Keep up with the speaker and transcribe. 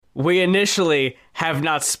We initially have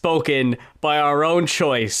not spoken by our own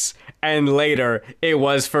choice, and later it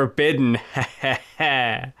was forbidden.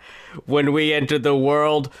 When we entered the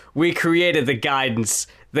world, we created the guidance,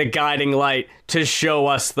 the guiding light to show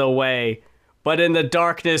us the way. But in the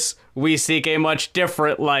darkness, we seek a much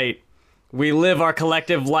different light. We live our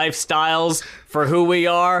collective lifestyles for who we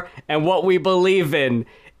are and what we believe in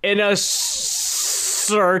a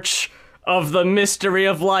search of the mystery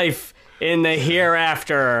of life in the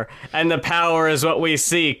hereafter. And the power is what we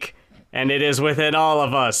seek, and it is within all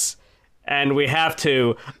of us. And we have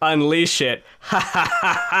to unleash it. Ha ha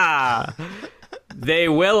ha ha! They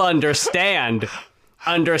will understand.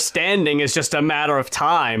 Understanding is just a matter of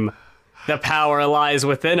time. The power lies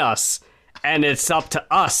within us, and it's up to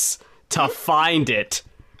us to find it.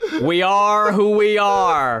 We are who we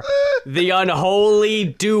are, the unholy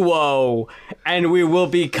duo, and we will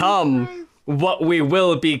become what we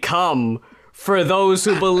will become. For those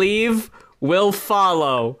who believe, will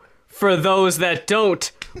follow. For those that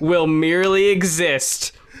don't, will merely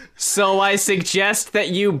exist. So I suggest that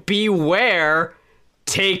you beware,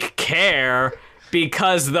 take care,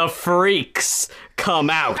 because the freaks come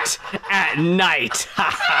out at night.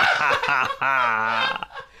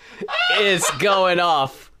 It's going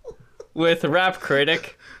off with Rap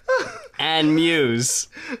Critic and Muse.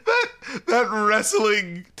 That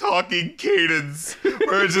wrestling talking cadence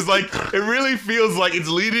where it's just like, it really feels like it's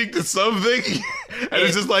leading to something, and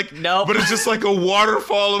it's just like, nope. But it's just like a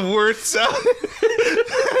waterfall of word sound.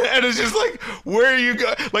 And it's just like, where are you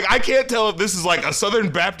going? Like, I can't tell if this is like a Southern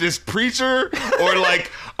Baptist preacher or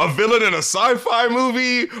like a villain in a sci-fi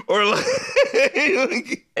movie or like...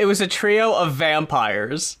 It was a trio of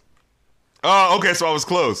vampires. Oh, okay, so I was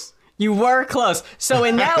close. You were close. So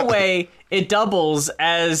in that way, it doubles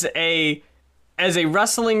as a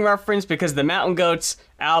wrestling reference because the Mountain Goats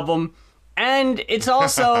album, and it's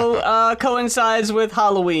also coincides with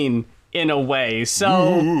Halloween in a way.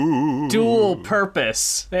 So dual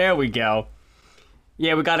purpose. There we go.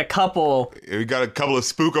 Yeah, we got a couple. We got a couple of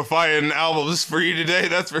spookifying albums for you today,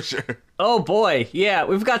 that's for sure. Oh boy, yeah,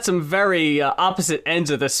 we've got some very opposite ends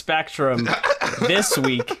of the spectrum this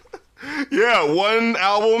week. Yeah, one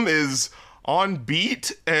album is on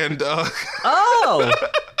beat and Oh,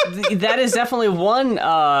 that is definitely one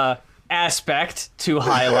aspect to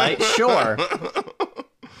highlight, sure.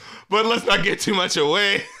 But let's not get too much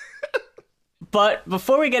away. But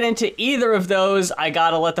before we get into either of those, I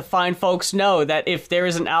gotta let the fine folks know that if there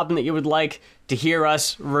is an album that you would like to hear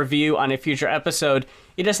us review on a future episode,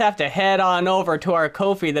 you just have to head on over to our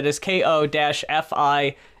Ko-fi, that is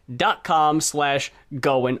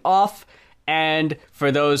ko-fi.com/goingoff. And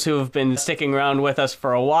for those who have been sticking around with us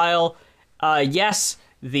for a while, yes,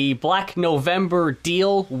 the Black November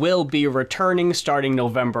deal will be returning starting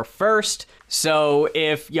November 1st. So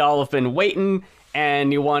if y'all have been waiting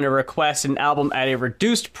and you want to request an album at a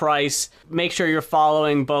reduced price, make sure you're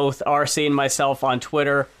following both RC and myself on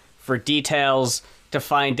Twitter for details to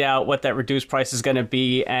find out what that reduced price is going to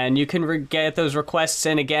be. And you can get those requests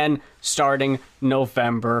in again starting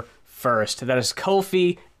November 1st. That is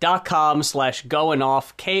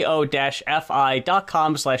Ko-fi.com/goingoff,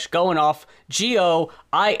 ko-fi.com/goingoff,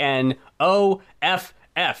 GOINOFF.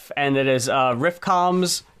 And it is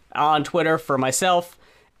Riffcoms on Twitter for myself.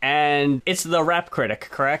 And it's the Rap Critic,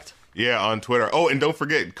 correct? Yeah, on Twitter. Oh, and don't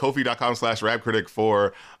forget, Ko-fi.com/rapcritic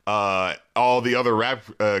for all the other Rap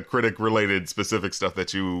Critic related specific stuff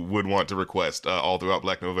that you would want to request all throughout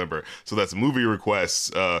Black November. So that's movie requests,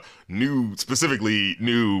 specifically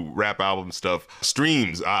new rap album stuff,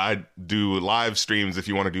 streams. I do live streams if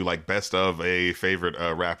you want to do like best of a favorite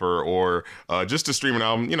rapper, or just to stream an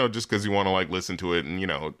album, just because you want to like listen to it and,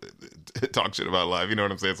 talk shit about live. You know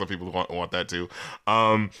what I'm saying? Some people want that too.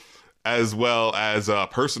 As well as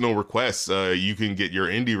personal requests. You can get your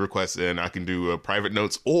indie requests in. I can do private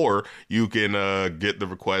notes, or you can get the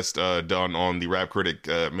request done on the Rap Critic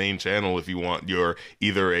main channel if you want your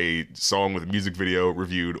either a song with a music video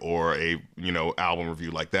reviewed or a album review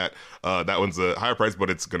like that. That one's a higher price, but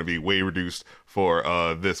it's going to be way reduced for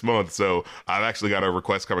this month. So I've actually got a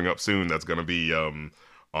request coming up soon that's going to be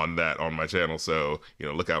on my channel, so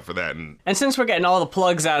look out for that. And since we're getting all the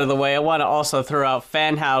plugs out of the way, I want to also throw out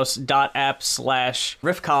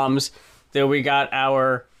fanhouse.app/riffcoms. There we got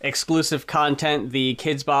our exclusive content, the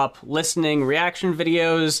Kids Bop listening reaction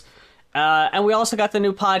videos, and we also got the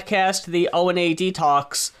new podcast, the O&A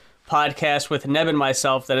Detox podcast with Neb and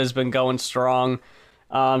myself, that has been going strong,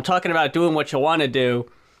 talking about doing what you want to do.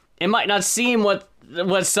 It might not seem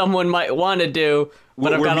what someone might want to do.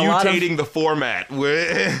 But We're mutating the format.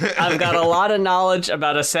 I've got a lot of knowledge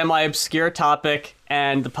about a semi-obscure topic,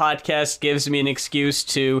 and the podcast gives me an excuse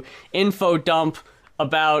to info dump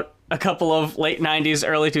about a couple of late 90s,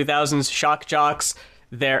 early 2000s shock jocks,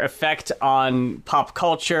 their effect on pop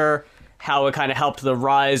culture, how it kind of helped the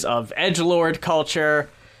rise of edgelord culture,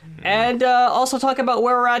 and also talk about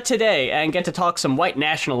where we're at today and get to talk some white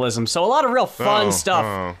nationalism. So a lot of real fun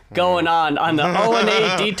stuff going on the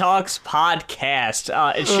O&A Detox podcast.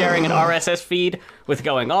 It's sharing an RSS feed with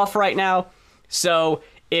Going Off right now. So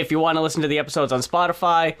if you want to listen to the episodes on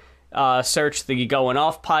Spotify, search the Going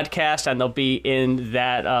Off podcast and they'll be in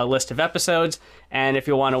that list of episodes. And if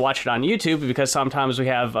you want to watch it on YouTube, because sometimes we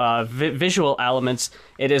have visual elements,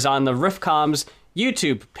 it is on the Riffcoms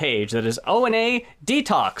YouTube page. That is O&A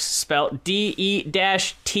Detox, spelled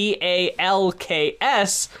DE-TALKS,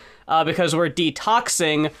 because we're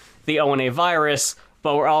detoxing the O&A virus,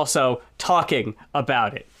 but we're also talking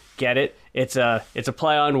about it. Get it? It's a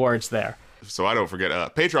play on words there. So I don't forget,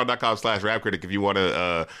 patreon.com/rapcritic if you want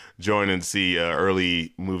to join and see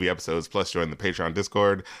early movie episodes, plus join the Patreon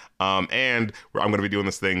Discord. And I'm going to be doing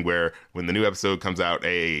this thing where when the new episode comes out,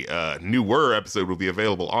 a newer episode will be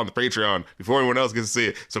available on the Patreon before anyone else gets to see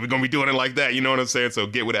it. So we're going to be doing it like that, you know what I'm saying? So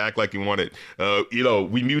get with it, act like you want it.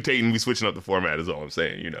 We mutate and we switching up the format is all I'm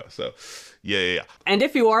saying, so... Yeah. And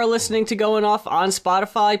if you are listening to Going Off on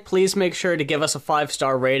Spotify, please make sure to give us a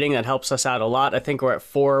 5-star rating. That helps us out a lot. I think we're at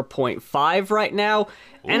 4.5 right now.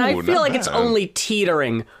 And I feel like it's only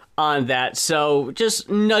teetering on that, so just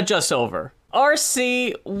nudge us over.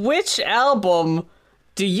 RC, which album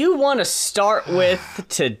do you want to start with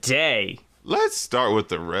today? Let's start with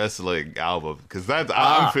the wrestling album, because that's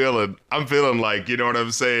I'm feeling like, you know what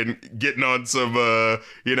I'm saying, getting on some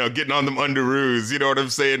getting on them underoos, you know what I'm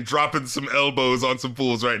saying, dropping some elbows on some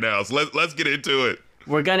fools right now. So let's get into it.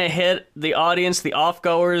 We're gonna hit the audience, the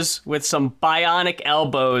off-goers, with some bionic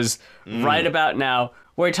elbows right about now.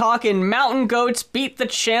 We're talking Mountain Goats Beat the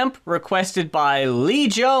Champ, requested by Lee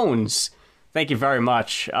Jones. Thank you very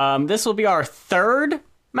much. This will be our third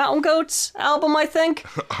Mountain Goats album, I think.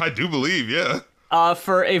 I do believe, yeah.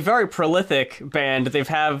 For a very prolific band, they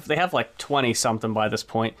have like 20 something by this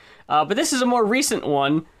point. But this is a more recent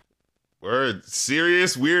one. We're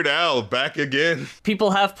serious Weird Al back again.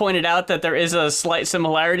 People have pointed out that there is a slight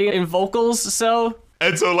similarity in vocals, so...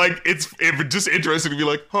 And so, like, it's just interesting to be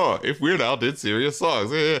like, if Weird Al did serious songs,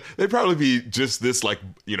 they'd probably be just this, like,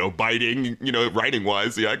 biting,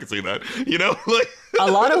 writing-wise. Yeah, I can see that, like... A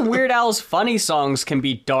lot of Weird Al's funny songs can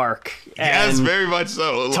be dark. Yes, very much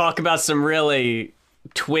so. Talk about some really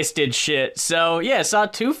twisted shit. So, yeah, it's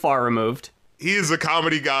not too far removed. He is a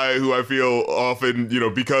comedy guy who I feel often,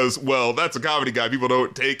 because, well, that's a comedy guy. People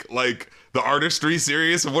don't take, like... the artistry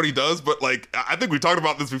serious of what he does, but like I think we talked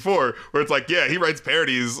about this before, where it's like, yeah, he writes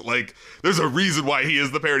parodies. Like, there's a reason why he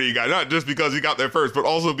is the parody guy, not just because he got there first, but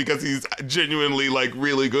also because he's genuinely like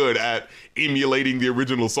really good at emulating the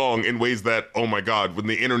original song in ways that, oh my god, when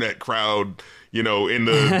the internet crowd, in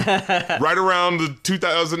the right around the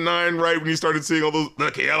 2009, right when you started seeing all those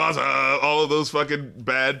all of those fucking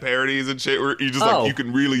bad parodies and shit, where you just like you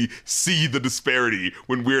can really see the disparity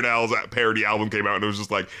when Weird Al's parody album came out, and it was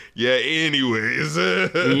just like, yeah, anyways.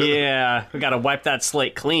 Yeah, we gotta wipe that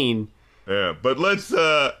slate clean. Yeah, but let's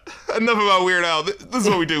enough about Weird Al. This is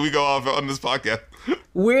what we do. We go off on this podcast.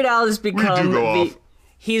 Weird Al has become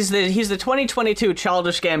He's the 2022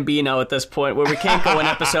 Childish Gambino at this point, where we can't go an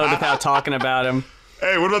episode without talking about him.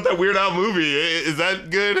 Hey, what about that Weird Al movie? Is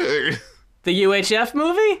that good? The UHF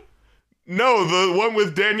movie? No, the one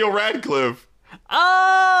with Daniel Radcliffe.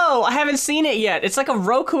 Oh, I haven't seen it yet. It's like a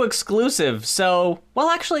Roku exclusive. So, well,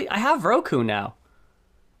 actually, I have Roku now.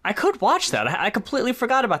 I could watch that. I completely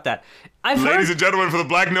forgot about that. Ladies and gentlemen, for the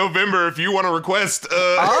Black November, if you want to request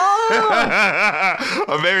a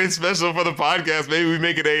very special for the podcast, maybe we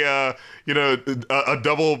make it a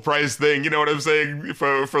double price thing. You know what I'm saying,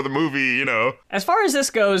 for the movie. As far as this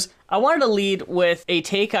goes, I wanted to lead with a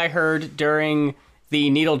take I heard during the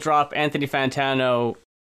Needle Drop Anthony Fantano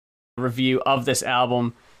review of this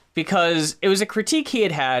album, because it was a critique he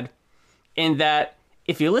had in that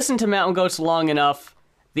if you listen to Mountain Goats long enough,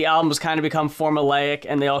 the albums kind of become formulaic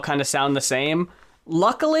and they all kind of sound the same.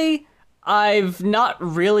 Luckily, I've not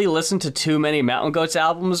really listened to too many Mountain Goats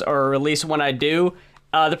albums, or at least when I do,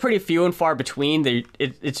 they're pretty few and far between.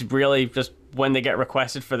 It's really just when they get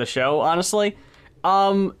requested for the show, honestly.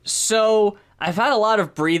 So I've had a lot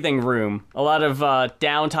of breathing room, a lot of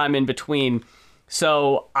downtime in between.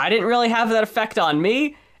 So I didn't really have that effect on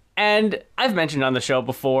me. And I've mentioned on the show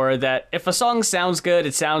before that if a song sounds good,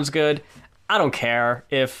 it sounds good. I don't care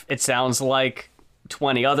if it sounds like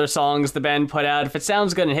 20 other songs the band put out. If it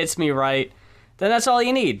sounds good and hits me right, then that's all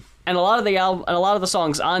you need. And a lot of the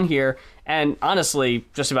songs on here, and honestly,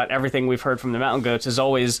 just about everything we've heard from the Mountain Goats is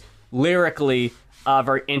always lyrically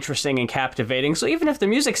very interesting and captivating. So even if the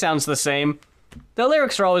music sounds the same, the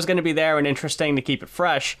lyrics are always going to be there and interesting to keep it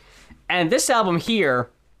fresh. And this album here,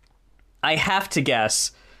 I have to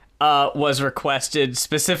guess, was requested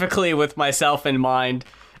specifically with myself in mind.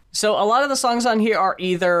 So a lot of the songs on here are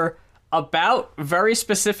either about very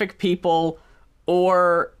specific people,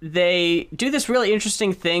 or they do this really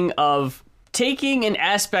interesting thing of taking an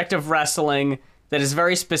aspect of wrestling that is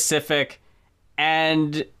very specific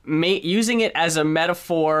and using it as a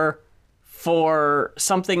metaphor for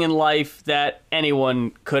something in life that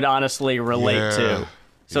anyone could honestly relate to.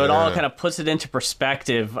 So it all kind of puts it into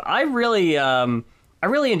perspective. I really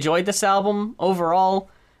enjoyed this album overall.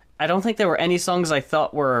 I don't think there were any songs I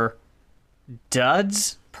thought were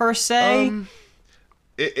duds per se.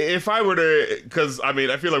 If I were to, because I mean,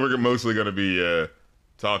 I feel like we're mostly going to be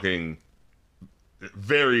talking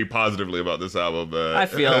very positively about this album. I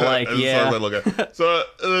feel like, yeah. Songs I look at. So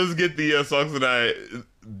let's get the songs that I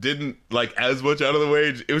didn't like as much out of the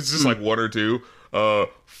way. It was just like one or two.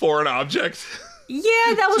 Foreign Object.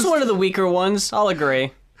 Yeah, that was one of the weaker ones. I'll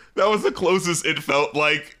agree. That was the closest it felt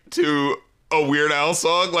like to a Weird Al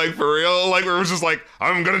song, like for real. Like where it was just like,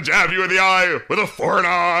 I'm gonna jab you in the eye with a foreign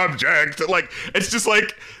object. Like it's just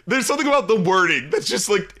like there's something about the wording that's just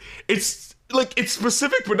like it's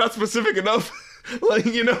specific but not specific enough. Like,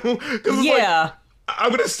 you know, because yeah. I'm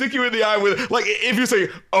gonna stick you in the eye with, like, if you say,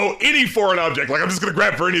 oh, any foreign object, like I'm just gonna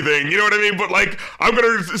grab for anything, you know what I mean? But like I'm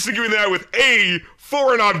gonna stick you in the eye with a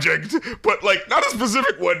foreign object, but like not a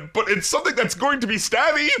specific one, but it's something that's going to be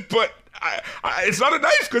stabby, but it's not a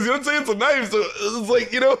knife because you don't say it's a knife, so it's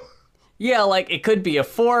like, you know. Yeah, like it could be a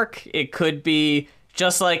fork, it could be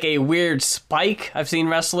just like a weird spike. I've seen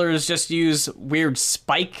wrestlers just use weird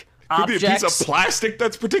spike objects. Could be a piece of plastic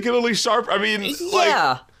that's particularly sharp. I mean,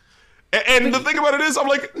 yeah. And the thing about it is, I'm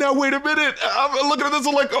like, now wait a minute. I'm looking at this,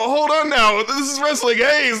 I'm like, oh, hold on now. This is wrestling.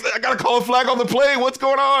 Hey, I gotta call a flag on the play. What's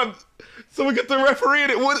going on? So we get the referee,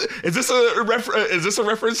 and is this a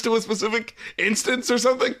reference to a specific instance or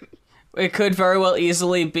something? It could very well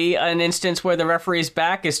easily be an instance where the referee's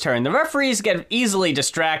back is turned. The referees get easily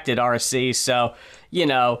distracted, RC. So, you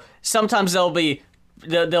know, sometimes they'll be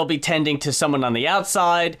tending to someone on the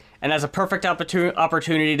outside, and that's a perfect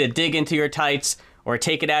opportunity to dig into your tights or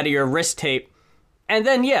take it out of your wrist tape, and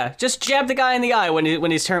then just jab the guy in the eye when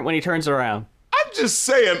he turns around. I'm just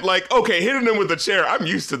saying, like, okay, hitting him with a chair, I'm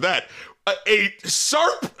used to that. A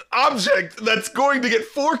sharp object that's going to get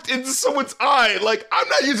forked into someone's eye, like, I'm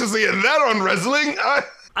not used to seeing that on wrestling.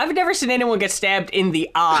 I've never seen anyone get stabbed in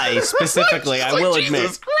the eye specifically. I will admit.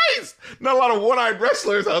 Jesus Christ! Not a lot of one-eyed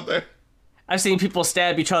wrestlers out there. I've seen people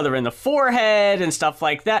stab each other in the forehead and stuff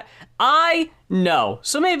like that. No.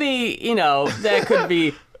 So maybe, you know, that could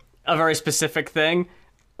be a very specific thing.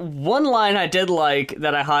 One line I did like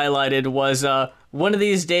that I highlighted was, one of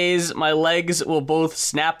these days my legs will both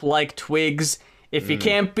snap like twigs. If you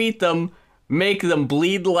can't beat them, make them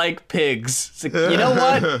bleed like pigs. It's like, you know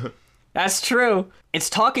what? That's true. It's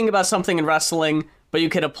talking about something in wrestling, but you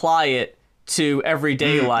could apply it to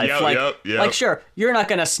everyday life. Like, sure, you're not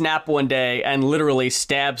going to snap one day and literally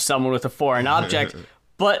stab someone with a foreign object,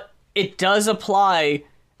 but it does apply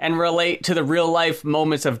and relate to the real life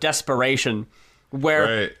moments of desperation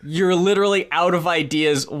where you're literally out of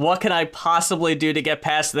ideas. What can I possibly do to get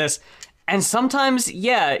past this? And sometimes,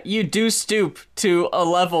 you do stoop to a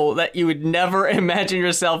level that you would never imagine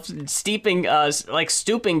yourself stooping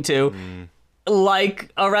to.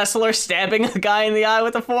 Like a wrestler stabbing a guy in the eye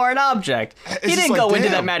with a foreign object. He didn't go into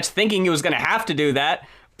that match thinking he was going to have to do that,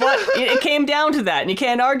 but it came down to that, and you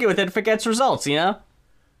can't argue with it if it gets results, you know?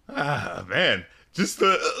 Ah, man. Just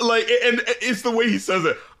and it's the way he says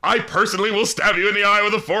it. I personally will stab you in the eye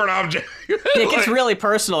with a foreign object. It gets really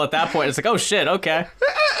personal at that point. It's like, oh shit, okay.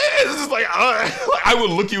 It's just like, I will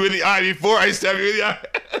look you in the eye before I stab you in the eye.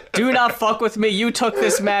 Do not fuck with me. You took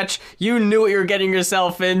this match. You knew what you were getting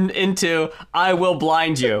yourself into. I will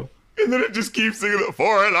blind you. And then it just keeps singing the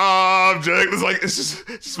foreign object. It's like, it's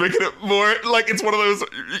just making it more like it's one of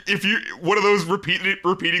those,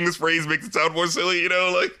 repeating this phrase makes it sound more silly, you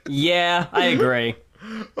know, like. Yeah, I agree.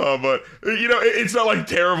 But, you know, it's not like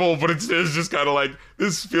terrible, but it's just kind of like,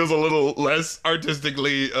 this feels a little less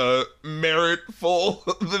artistically meritful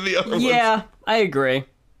than the other ones. Yeah, I agree.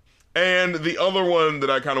 And the other one that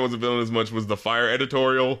I kind of wasn't feeling as much was the Fire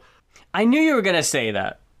editorial. I knew you were going to say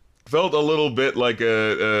that. Felt a little bit like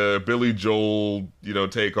a Billy Joel, you know,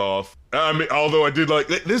 takeoff. I mean, although I did like,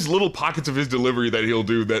 there's little pockets of his delivery that he'll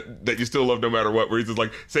do that you still love no matter what, where he's just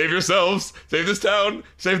like, save yourselves, save this town,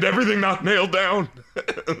 saved everything not nailed down.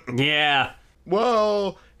 Yeah.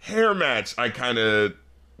 Well, hair match, I kind of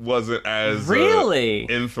wasn't as really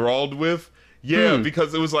enthralled with. Yeah,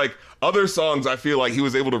 because it was like other songs, I feel like he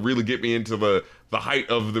was able to really get me into the height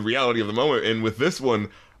of the reality of the moment. And with this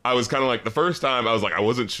one, I was kind of like, the first time I was like, I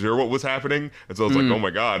wasn't sure what was happening. And so I was like, oh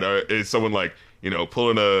my God, is someone like,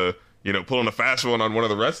 pulling a fast one on one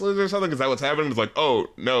of the wrestlers or something? Is that what's happening? It's like, oh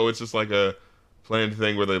no, it's just like a planned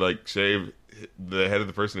thing where they like shave the head of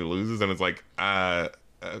the person who loses. And it's like, I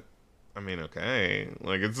mean, okay.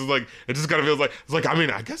 Like, it's just like, it just kind of feels like, it's like, I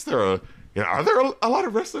mean, I guess are there a lot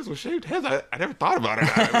of wrestlers with shaved heads? I never thought about it.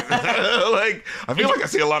 Like, I feel like I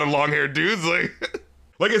see a lot of long-haired dudes.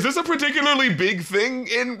 Like, is this a particularly big thing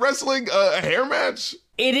in wrestling? A hair match?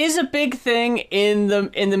 It is a big thing in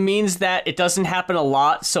the means that it doesn't happen a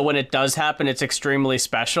lot. So when it does happen, it's extremely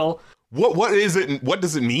special. What is it? What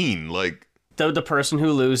does it mean? Like, the person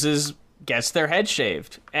who loses gets their head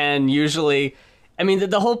shaved, and usually, I mean,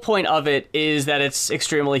 the whole point of it is that it's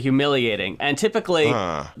extremely humiliating. And typically,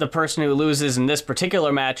 the person who loses in this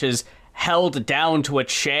particular match is held down to a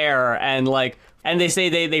chair and they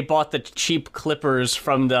say they bought the cheap clippers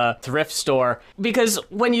from the thrift store. Because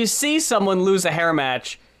when you see someone lose a hair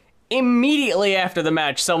match, immediately after the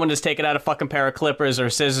match, someone has taken out a fucking pair of clippers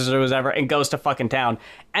or scissors or whatever and goes to fucking town.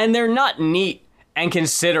 And they're not neat and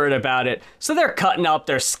considerate about it. So they're cutting up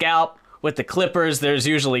their scalp with the clippers. There's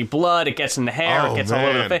usually blood. It gets in the hair. It gets all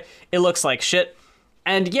over the face. It looks like shit.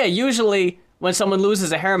 And yeah, usually when someone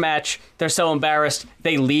loses a hair match, they're so embarrassed,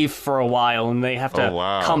 they leave for a while and they have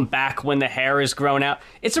to come back when the hair is grown out.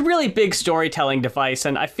 It's a really big storytelling device,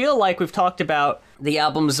 and I feel like we've talked about the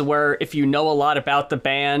albums where if you know a lot about the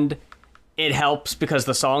band, it helps because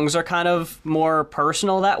the songs are kind of more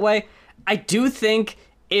personal that way. I do think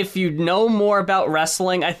if you know more about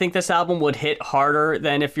wrestling, I think this album would hit harder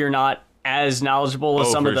than if you're not as knowledgeable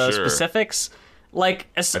as some of the specifics. Like,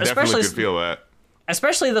 I definitely could feel that.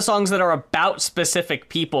 Especially the songs that are about specific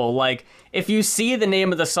people. Like, if you see the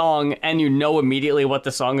name of the song and you know immediately what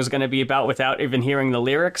the song is going to be about without even hearing the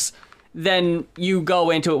lyrics, then you go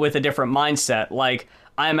into it with a different mindset. Like,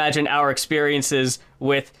 I imagine our experiences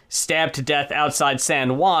with Stabbed to Death Outside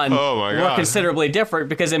San Juan were considerably different,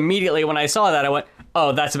 because immediately when I saw that, I went,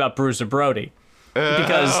 oh, that's about Bruiser Brody.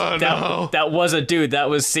 Because that was a dude that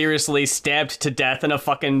was seriously stabbed to death in a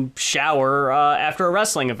fucking shower after a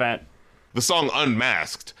wrestling event. The song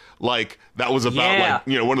Unmasked, like, that was about,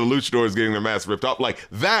 like, one of the luchadors getting their mask ripped off. Like,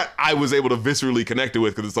 that I was able to viscerally connect it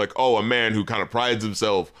with, because it's like, oh, a man who kind of prides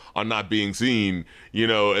himself on not being seen,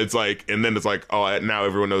 it's like, and then it's like, oh, now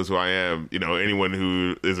everyone knows who I am. Anyone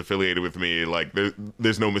who is affiliated with me, like,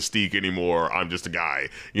 there's no mystique anymore. I'm just a guy,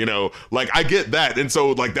 like, I get that. And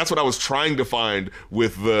so, like, that's what I was trying to find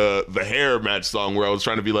with the hair match song, where I was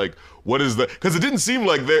trying to be like, what is the? Because it didn't seem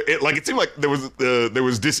like it seemed like there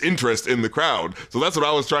was disinterest in the crowd. So that's what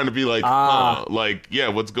I was trying to be like,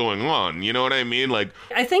 what's going on? You know what I mean? Like,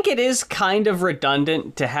 I think it is kind of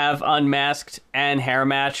redundant to have Unmasked and hair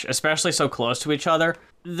match, especially so close to each other.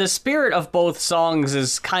 The spirit of both songs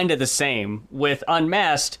is kind of the same. With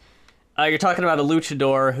Unmasked, you're talking about a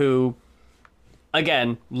luchador who,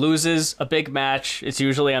 again, loses a big match. It's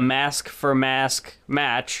usually a mask for mask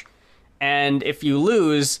match, and if you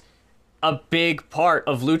lose, a big part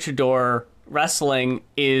of luchador wrestling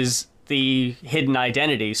is the hidden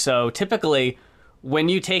identity. So typically, when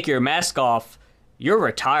you take your mask off, you're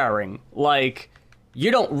retiring. Like,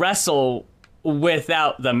 you don't wrestle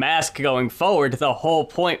without the mask going forward. The whole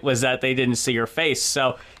point was that they didn't see your face.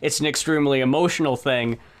 So it's an extremely emotional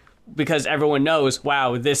thing, because everyone knows,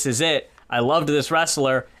 wow, this is it. I loved this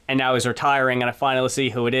wrestler, and now he's retiring, and I finally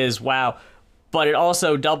see who it is. Wow. But it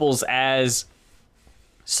also doubles as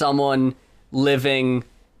someone living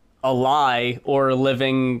a lie or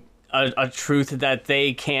living a truth that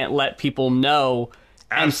they can't let people know.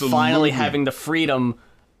 Absolutely. And finally having the freedom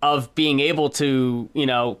of being able to,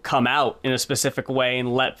 come out in a specific way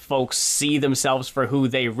and let folks see themselves for who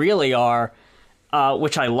they really are,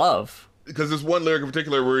 which I love. Because there's one lyric in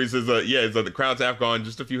particular where he says, it's like, the crowd's half gone,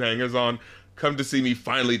 just a few hangers on. Come to see me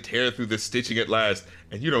finally tear through the stitching at last,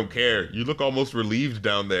 and you don't care. You look almost relieved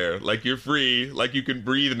down there, like you're free, like you can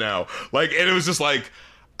breathe now. Like, and it was just like,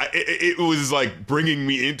 it was like bringing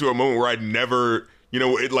me into a moment where I'd never,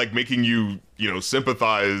 it like making you,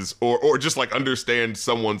 sympathize or just like understand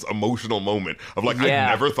someone's emotional moment of like, I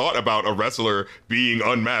never thought about a wrestler being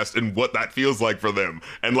unmasked and what that feels like for them.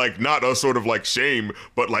 And like, not a sort of like shame,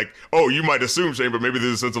 but like, oh, you might assume shame, but maybe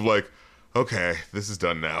there's a sense of like, okay, this is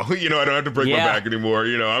done now. You know, I don't have to break my Yeah. back anymore.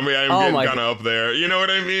 You know, I mean, I'm Oh getting kind of up there. You know what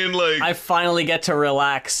I mean? Like, I finally get to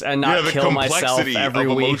relax and yeah, not the kill myself complexity every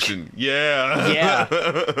of week. emotion. Yeah. Yeah.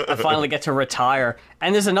 I finally get to retire.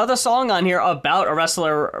 And there's another song on here about a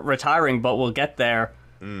wrestler retiring, but we'll get there.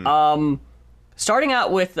 Starting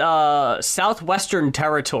out with Southwestern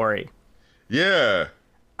Territory. Yeah.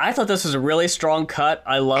 I thought this was a really strong cut.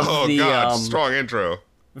 I love Oh, the God, strong intro.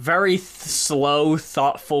 very slow,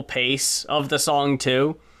 thoughtful pace of the song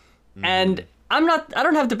too. And I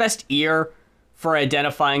don't have the best ear for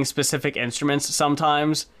identifying specific instruments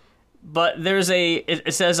sometimes, but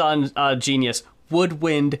it says on Genius,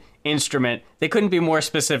 woodwind instrument. They couldn't be more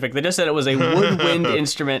specific. They just said it was a woodwind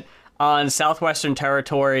instrument on Southwestern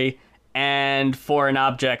Territory and for an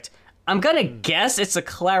object. I'm gonna guess it's a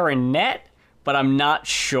clarinet, but I'm not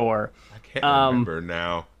sure. I can't remember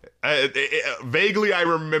now. Vaguely, I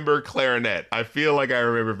remember clarinet. I feel like I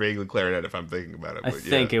remember vaguely clarinet if I'm thinking about it. I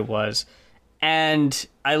think it was. And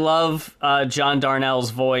I love John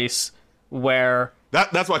Darnell's voice, where...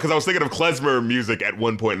 That's why, because I was thinking of klezmer music at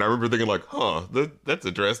one point, and I remember thinking like, huh, that's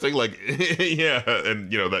interesting. Like, yeah,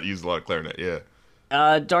 and, you know, that used a lot of clarinet,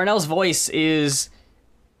 yeah. Darnell's voice is...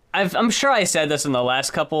 I'm sure I said this in the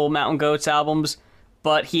last couple Mountain Goats albums,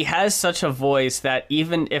 but he has such a voice that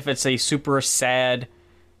even if it's a super sad,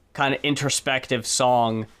 kind of introspective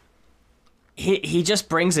song, he just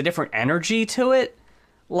brings a different energy to it.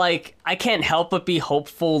 Like, I can't help but be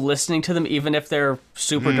hopeful listening to them, even if they're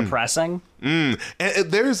super depressing. And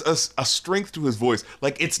there's a strength to his voice.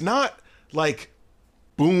 Like, it's not, like,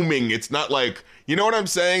 booming. It's not like, you know what I'm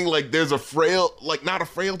saying? Like, there's not a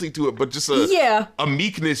frailty to it, but just a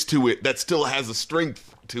meekness to it that still has a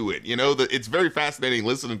strength to it. You know, that it's very fascinating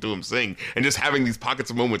listening to him sing and just having these pockets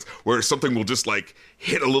of moments where something will just, like,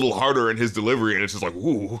 hit a little harder in his delivery, and it's just like,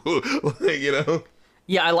 ooh, you know?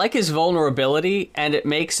 Yeah, I like his vulnerability, and it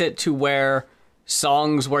makes it to where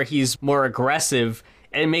songs where he's more aggressive,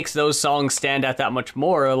 it makes those songs stand out that much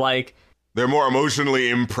more. Like, they're more emotionally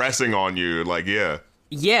impressing on you. Like, yeah.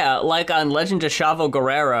 Yeah, like on Legend of Chavo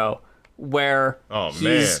Guerrero, where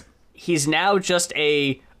he's now just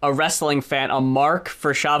a wrestling fan, a mark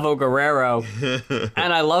for Chavo Guerrero.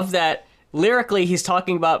 And I love that lyrically he's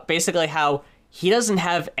talking about basically how he doesn't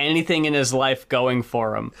have anything in his life going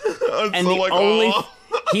for him. And so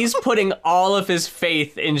he's putting all of his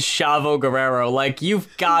faith in Chavo Guerrero. Like,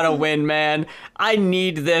 you've got to win, man. I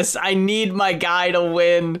need this. I need my guy to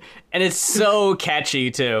win. And it's so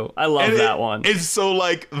catchy, too. I love that one. It's so,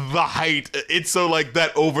 like, the height. It's so, like,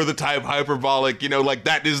 that over-the-top hyperbolic, you know, like,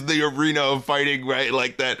 that is the arena of fighting, right?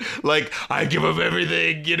 Like, that, like, I give up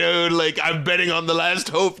everything, you know, like, I'm betting on the last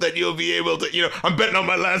hope that you'll be able to, you know, I'm betting on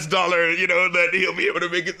my last dollar, you know, that he'll be able to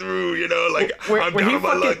make it through, you know, like, I'm down on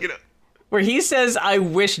my luck, you know. Where he says, I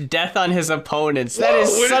wish death on his opponents. That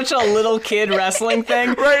is such a little kid wrestling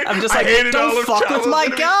thing. Right? I'm just like, don't fuck with my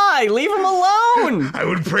guy. Leave him alone. I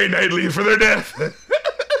would pray nightly for their death.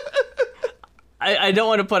 I don't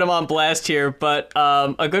want to put him on blast here, but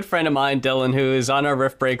a good friend of mine, Dylan, who is on our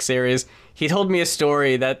Riff Break series, he told me a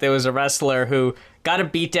story that there was a wrestler who got a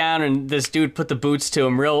beat down and this dude put the boots to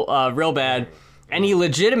him real bad. And he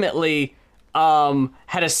legitimately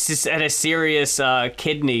had a serious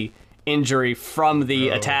kidney injury from the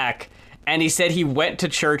attack, and he said he went to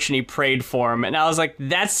church and he prayed for him, and I was like,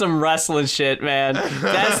 that's some wrestling shit, man.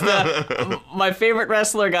 That's my favorite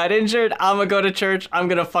wrestler got injured, I'm gonna go to church, I'm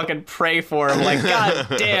gonna fucking pray for him. Like, god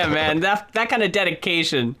damn, man, that kind of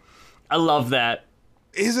dedication, I love that.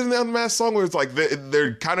 Isn't that Unmasked song where it's like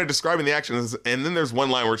they're kind of describing the actions, and then there's one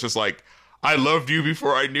line where it's just like, I loved you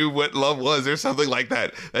before I knew what love was, or something like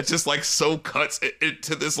that. That's just like so cuts it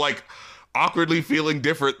to this like awkwardly feeling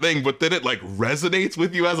different thing, but then it like resonates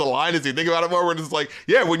with you as a line as you think about it more, when it's like,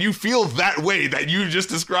 yeah, when you feel that way that you just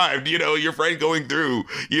described, you know, your friend going through,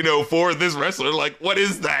 you know, for this wrestler, like, what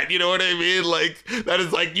is that? You know what I mean? Like, that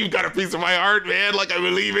is like, you've got a piece of my heart, man. Like, I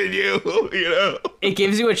believe in you, you know? It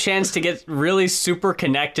gives you a chance to get really super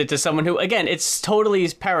connected to someone who, again, it's totally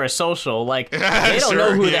parasocial. Like, they don't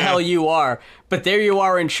know who the hell you are, but there you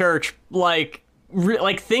are in church, like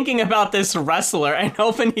thinking about this wrestler and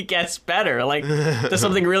hoping he gets better. Like, there's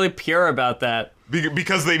something really pure about that.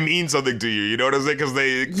 Because they mean something to you, you know what I'm saying? Because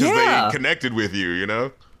they connected with you, you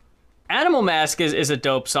know? Animal Mask is a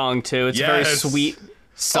dope song, too. It's a very sweet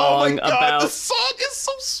song. Oh my God, the song is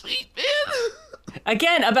so sweet, man!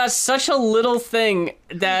 Again, about such a little thing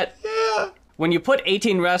that when you put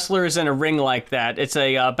 18 wrestlers in a ring like that, it's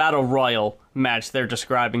a battle royal match they're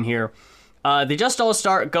describing here. They just all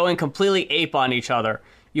start going completely ape on each other.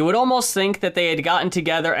 You would almost think that they had gotten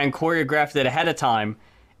together and choreographed it ahead of time.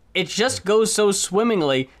 it just goes so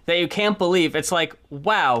swimmingly that you can't believe. It's like,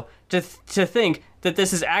 wow, to think that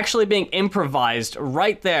this is actually being improvised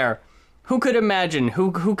right there. Who could imagine?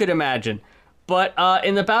 Who could imagine? But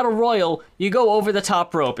in the Battle Royal, you go over the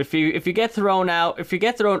top rope. If you get thrown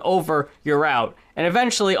over, you're out. And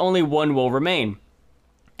eventually only one will remain.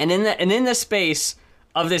 And in the space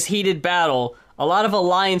of this heated battle, a lot of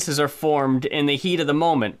alliances are formed in the heat of the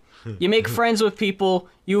moment. You make friends with people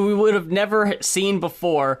you would have never seen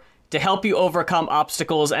before to help you overcome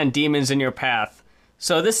obstacles and demons in your path.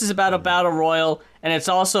 So this is about a battle royal, and it's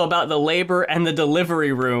also about the labor and the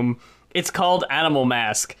delivery room. It's called Animal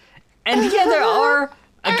Mask. And yeah, there are,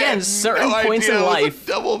 again, certain points in life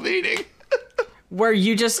double meaning where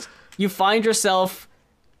you find yourself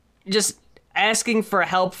just asking for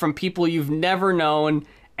help from people you've never known,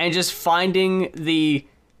 and just finding the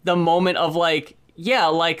moment of like, yeah,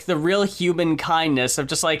 like the real human kindness of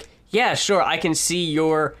just like, yeah, sure, I can see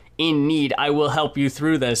you're in need. I will help you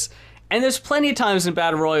through this. And there's plenty of times in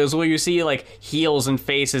Battle Royals where you see like heels and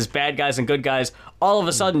faces, bad guys and good guys, all of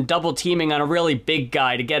a sudden double teaming on a really big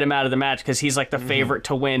guy to get him out of the match because he's like the favorite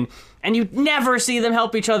to win. And you never see them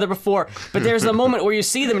help each other before. But there's a moment where you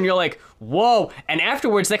see them and you're like, whoa. And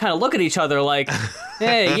afterwards they kind of look at each other like,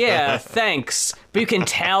 hey, yeah, thanks. But you can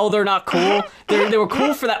tell they're not cool. They were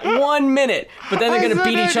cool for that 1 minute, but then they're going to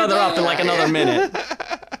beat each other up in like another minute.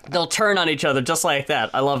 They'll turn on each other just like that.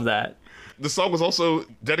 I love that. The song was also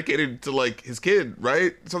dedicated to like his kid,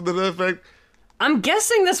 right? Something to that effect. I'm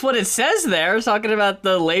guessing that's what it says there, talking about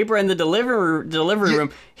the labor and the delivery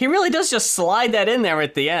room. He really does just slide that in there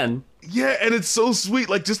at the end. Yeah, and it's so sweet,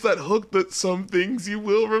 like just that hook that some things you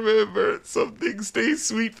will remember, some things stay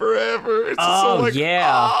sweet forever. It's just so like,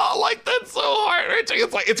 like that's so heart-wrenching.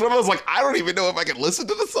 It's one of those like, I don't even know if I can listen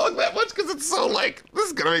to the song that much because it's so like, this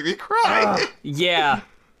is gonna make me cry. Yeah.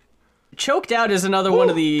 Choked Out is another one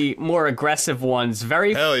of the more aggressive ones.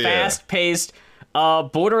 Very fast-paced,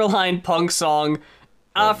 borderline punk song.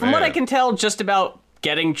 From what I can tell, just about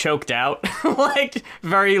getting choked out. Like,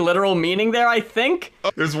 very literal meaning there, I think.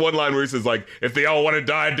 There's one line where he says, like, if they all want to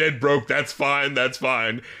die dead broke, that's fine, that's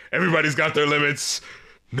fine. Everybody's got their limits.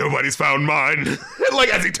 Nobody's found mine. Like,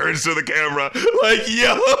 as he turns to the camera. Like,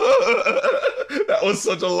 yo! That was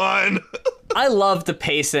such a line. I love the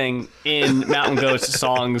pacing in Mountain Goats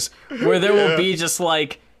songs where there will be just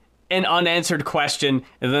like an unanswered question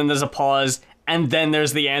and then there's a pause and then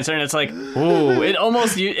there's the answer and it's like, ooh, it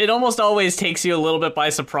almost always takes you a little bit by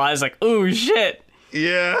surprise, like, ooh, shit.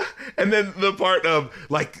 Yeah. And then the part of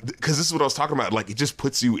like, because this is what I was talking about, like it just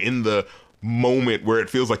puts you in the moment where it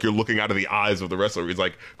feels like you're looking out of the eyes of the wrestler. He's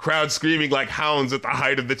like, crowd screaming like hounds at the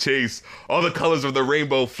height of the chase. All the colors of the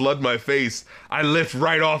rainbow flood my face. I lift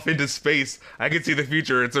right off into space. I can see the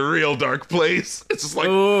future. It's a real dark place. It's just like,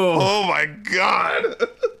 oh my God.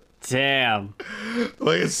 Damn.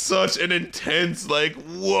 Like, it's such an intense, like,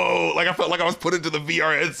 whoa. Like, I felt like I was put into the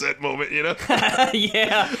VR headset moment, you know?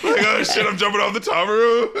 Yeah. Like, oh shit, I'm jumping off the top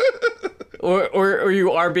room. Or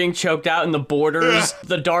you are being choked out and the borders,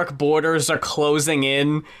 the dark borders are closing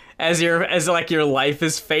in as your life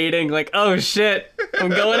is fading. Like, oh shit, I'm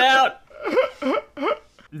going out.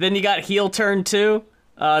 Then you got heel turn 2,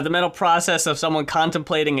 the mental process of someone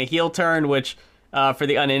contemplating a heel turn, which for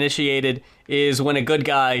the uninitiated is when a good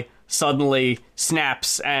guy suddenly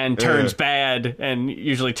snaps and turns bad and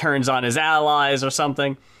usually turns on his allies or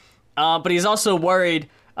something. But he's also worried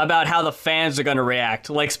about how the fans are going to react.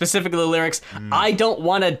 Like, specifically the lyrics, I don't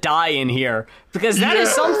want to die in here. Because that is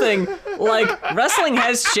something, like, wrestling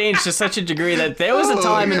has changed to such a degree that there was a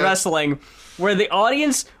time in wrestling where the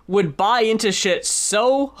audience would buy into shit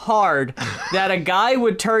so hard that a guy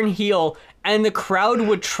would turn heel and the crowd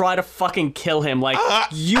would try to fucking kill him. Like,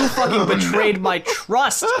 you fucking betrayed my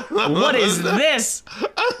trust. What is this?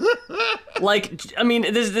 Like, I mean,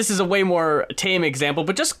 this is a way more tame example,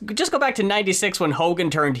 but just go back to 96 when Hogan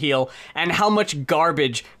turned heel and how much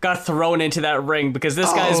garbage got thrown into that ring because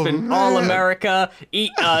this guy's been All-America,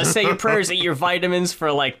 say your prayers, eat your vitamins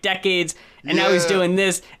for like decades, and now he's doing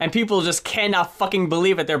this, and people just cannot fucking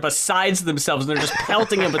believe it. They're besides themselves, and they're just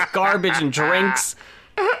pelting him with garbage and drinks.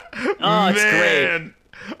 Oh, it's great.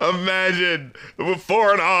 Imagine with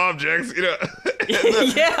foreign objects, you know.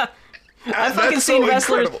 Yeah. I've fucking seen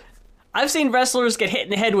wrestlers. Incredible. I've seen wrestlers get hit in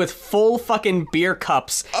the head with full fucking beer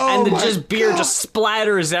cups, and the beer just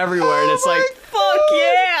splatters everywhere, and it's like, fuck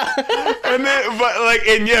yeah! And then,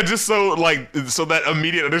 but just so that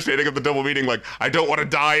immediate understanding of the double meaning, like, I don't want to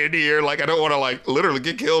die in here, like, I don't want to like literally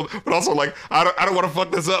get killed, but also like, I don't want to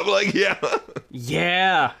fuck this up, like, yeah.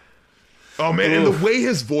 Yeah. Oh man, and the way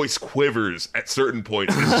his voice quivers at certain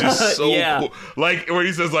points is just so cool. Like when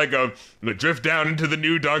he says like drift down into the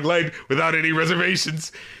new dog light without any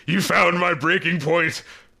reservations. You found my breaking point.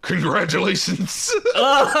 Congratulations.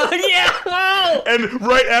 Yeah. And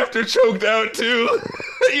right after choked out too.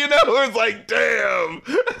 You know, it's like, damn.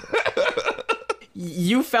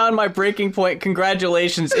 You found my breaking point.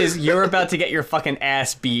 Congratulations is you're about to get your fucking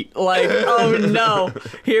ass beat. Like, oh no,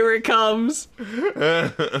 here it comes.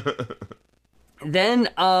 Then,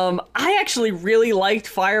 I actually really liked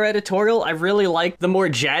Fire Editorial. I really liked the more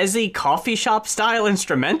jazzy coffee shop style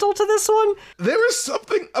instrumental to this one. There was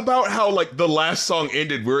something about how, like, the last song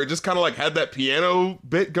ended where it just kind of, like, had that piano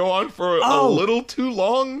bit go on for a little too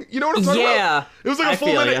long. You know what I'm talking about? It was like a full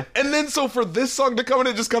minute. And then, so for this song to come in,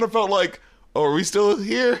 it just kind of felt like, oh, are we still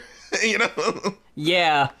here? You know?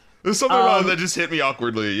 Yeah. There's something about it that just hit me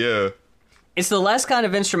awkwardly, yeah. It's the less kind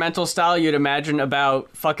of instrumental style you'd imagine about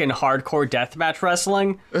fucking hardcore deathmatch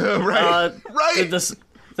wrestling. Right.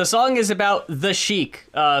 The song is about the Sheik,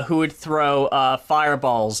 who would throw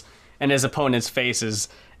fireballs in his opponent's faces.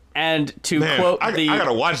 And to quote I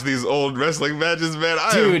gotta watch these old wrestling matches, man.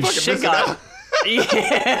 Dude, shit got...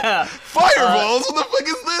 Yeah. Fireballs? What the fuck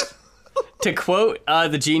is this? To quote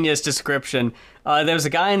the Genius description, there was a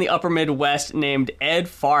guy in the upper Midwest named Ed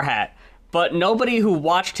Farhat. But nobody who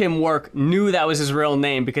watched him work knew that was his real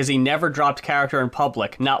name because he never dropped character in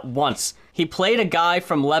public, not once. He played a guy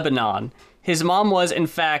from Lebanon. His mom was, in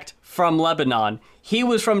fact, from Lebanon. He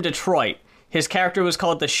was from Detroit. His character was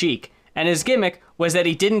called the Sheik. And his gimmick was that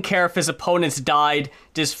he didn't care if his opponents died,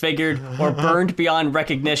 disfigured, or burned beyond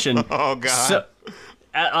recognition. Oh,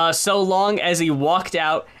 God. So long as he walked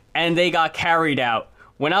out and they got carried out.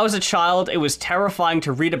 When I was a child, it was terrifying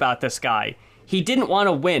to read about this guy. He didn't want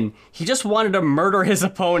to win. He just wanted to murder his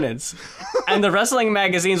opponents. And the wrestling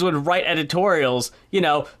magazines would write editorials. You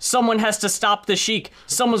know, someone has to stop the Sheik.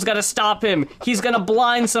 Someone's got to stop him. He's going to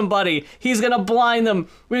blind somebody. He's going to blind them.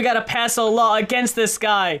 We got to pass a law against this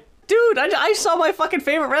guy. Dude, I saw my fucking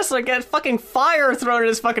favorite wrestler get fucking fire thrown in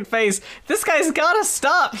his fucking face. This guy's got to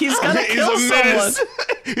stop. He's going to kill someone.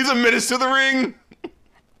 He's a menace to the ring.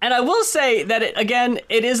 And I will say that,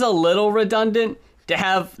 it is a little redundant to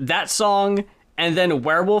have that song and then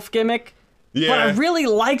Werewolf Gimmick. Yeah. But I really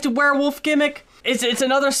liked Werewolf Gimmick. It's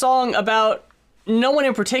another song about no one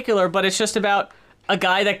in particular, but it's just about a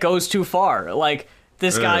guy that goes too far. Like,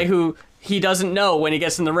 this guy who he doesn't know when he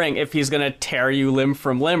gets in the ring if he's going to tear you limb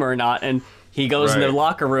from limb or not. And he goes in the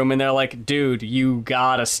locker room and they're like, dude, you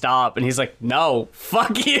gotta stop. And he's like, no,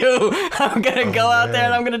 fuck you. I'm going to go out there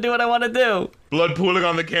and I'm going to do what I want to do. Blood pooling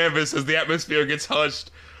on the canvas as the atmosphere gets hushed.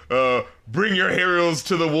 Bring your heroes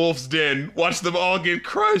to the wolf's den. Watch them all get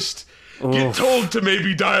crushed. Oof. Get told to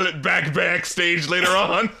maybe dial it backstage later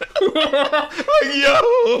on. Like,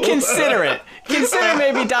 yo. Consider it. Consider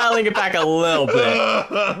maybe dialing it back a little bit.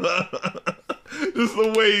 Just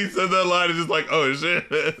the way he said that line is just like, oh shit.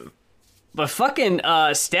 But fucking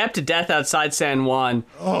Stabbed to Death Outside San Juan.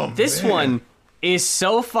 Oh, this one is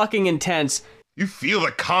so fucking intense. You feel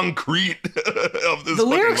the concrete of this. The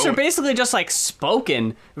lyrics moment. are basically just like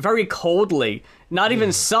spoken very coldly, not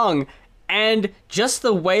even sung, and just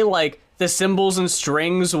the way like the cymbals and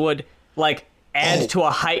strings would like add to a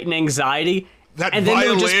heightened anxiety. That and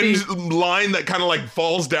violin line that kind of like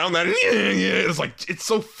falls down. That it's like it's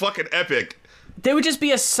so fucking epic. There would just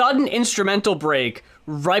be a sudden instrumental break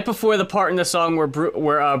right before the part in the song where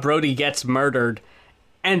Brody gets murdered.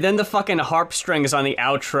 And then the fucking harp strings on the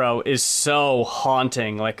outro is so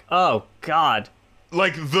haunting. Like, oh, God.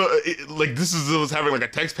 Like, this was having, like, a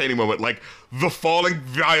text painting moment. Like, the falling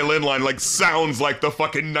violin line, like, sounds like the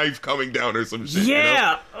fucking knife coming down or some shit,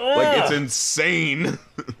 yeah! You know? Like, it's insane.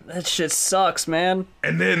 That shit sucks, man.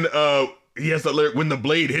 And then, he has that lyric, when the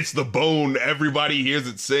blade hits the bone, everybody hears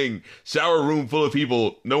it sing. Shower room full of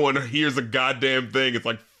people, no one hears a goddamn thing. It's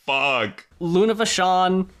like, fuck. Luna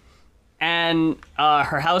Vachon and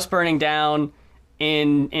her house burning down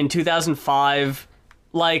in 2005,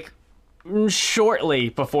 like, shortly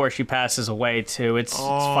before she passes away, too. It's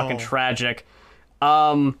fucking tragic.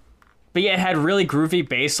 But yeah, it had really groovy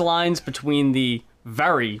bass lines between the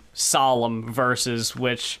very solemn verses,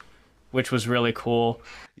 which was really cool.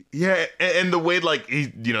 Yeah, and the way, like,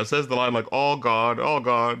 he, says the line, like, oh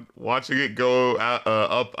God, watching it go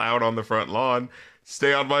up out on the front lawn.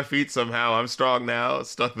 Stay on my feet somehow. I'm strong now.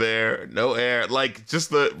 Stuck there. No air. Like,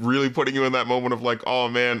 just the really putting you in that moment of like, oh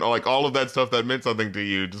man, like all of that stuff that meant something to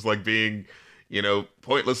you, just like being,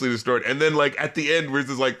 pointlessly destroyed. And then like at the end where it's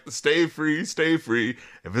just like, stay free,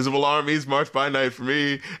 invisible armies march by night for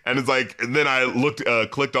me. And it's like, and then I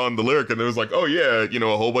clicked on the lyric and it was like, oh yeah,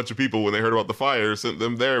 a whole bunch of people when they heard about the fire sent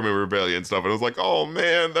them their rebellion and stuff. And I was like, oh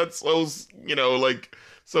man, that's so, like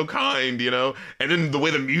so kind, And then the way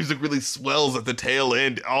the music really swells at the tail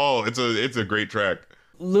end. Oh, it's a great track.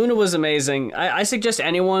 Luna was amazing. I suggest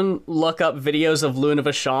anyone look up videos of Luna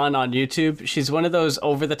Vachon on YouTube. She's one of those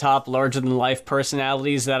over-the-top, larger-than-life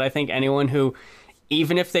personalities that I think anyone who,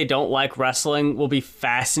 even if they don't like wrestling, will be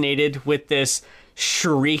fascinated with this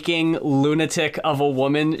shrieking lunatic of a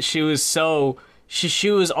woman. She was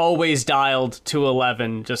always dialed to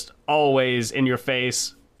 11, just always in your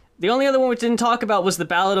face. The only other one we didn't talk about was the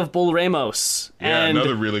Ballad of Bull Ramos. Yeah, and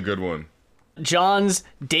another really good one. John's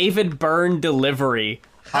David Byrne delivery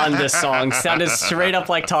on this song sounded straight up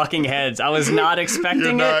like Talking Heads. I was not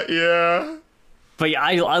expecting it. Yeah. But yeah,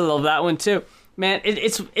 I love that one too. Man,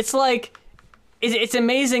 it's like it's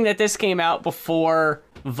amazing that this came out before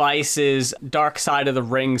Vice's Dark Side of the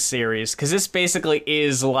Ring series, because this basically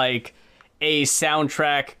is like a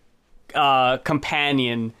soundtrack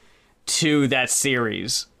companion to that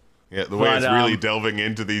series. Yeah, the way it's really delving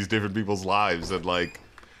into these different people's lives and like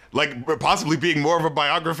possibly being more of a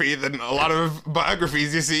biography than a lot of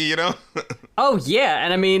biographies you see, Oh yeah,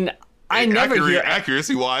 and I mean, I never hear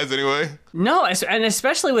accuracy-wise anyway. No, and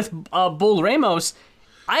especially with Bull Ramos,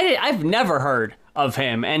 I've never heard of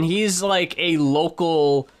him, and he's like a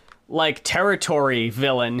local, like, territory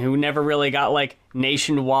villain who never really got like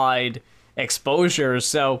nationwide exposure.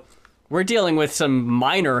 So we're dealing with some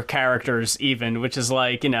minor characters, even, which is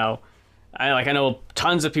like, I know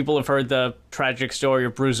tons of people have heard the tragic story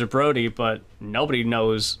of Bruiser Brody, but nobody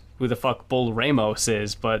knows who the fuck Bull Ramos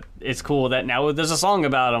is. But it's cool that now there's a song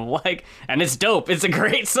about him, and it's dope. It's a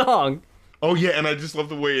great song. Oh yeah, and I just love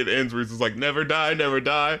the way it ends, where it's just like, never die,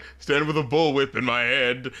 stand with a bullwhip in my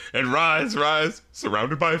hand, and rise,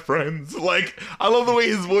 surrounded by friends. Like, I love the way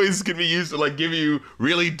his voice can be used to, like, give you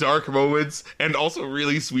really dark moments, and also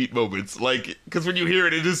really sweet moments. Like, because when you hear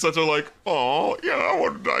it, it is such a, like, oh, yeah, I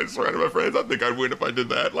want to die surrounded by friends. I think I'd win if I did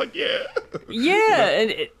that. Like, yeah. Yeah, and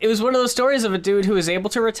it was one of those stories of a dude who was able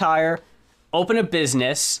to retire, open a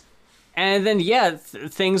business, and then,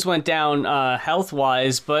 things went down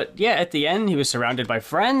health-wise, but yeah, at the end, he was surrounded by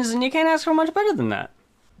friends, and you can't ask for much better than that.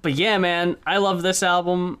 But yeah, man, I love this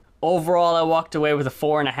album. Overall, I walked away with a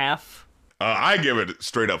 4.5. I give it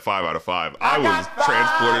straight up 5 out of 5. I was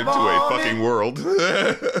transported to a fucking world.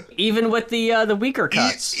 Even with the weaker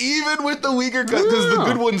cuts. Even with the weaker cuts, because the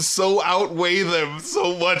good ones so outweigh them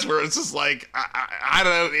so much, where it's just like, I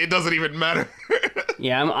don't know, it doesn't even matter.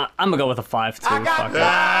 Yeah, I'm gonna go with a 5 too. Fuck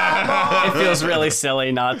it. It feels really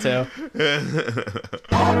silly not to.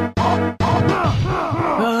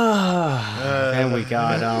 And we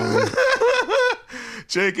got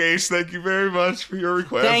Jake H, thank you very much for your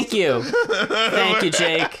request. Thank you,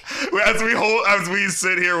 Jake. As we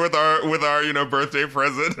sit here with our birthday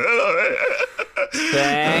present.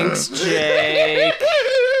 Thanks, Jake.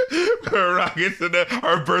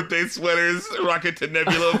 Our birthday sweaters, Rocket to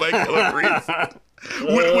Nebula by Killer Priest.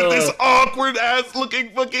 With this awkward ass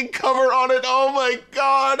looking fucking cover on it. Oh my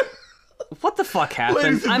god. What the fuck happened?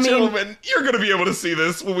 Ladies and gentlemen, you're gonna be able to see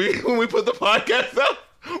this when we put the podcast up.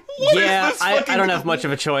 What is this I don't have much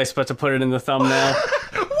of a choice but to put it in the thumbnail.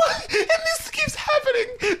 What? And this keeps happening.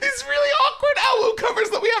 These really awkward album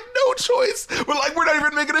covers that we have no choice. We're not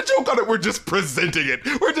even making a joke on it. We're just presenting it.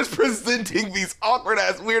 We're just presenting these awkward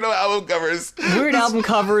ass weirdo album covers. Album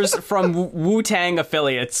covers from Wu-Tang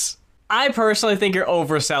affiliates. I personally think you're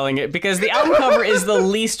overselling it, because the album cover is the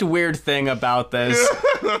least weird thing about this.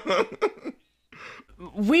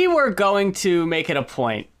 We were going to make it a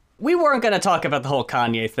point. We weren't going to talk about the whole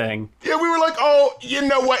Kanye thing. Yeah, we were like, oh, you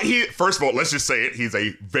know what? First of all, let's just say it. He's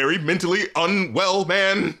a very mentally unwell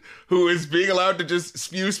man who is being allowed to just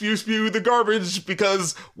spew the garbage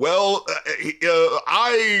because, well,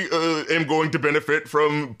 I am going to benefit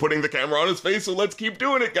from putting the camera on his face, so let's keep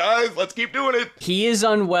doing it, guys. Let's keep doing it. He is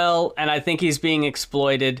unwell, and I think he's being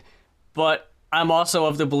exploited, but I'm also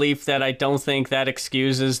of the belief that I don't think that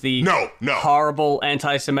excuses the horrible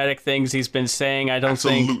anti-Semitic things he's been saying. I don't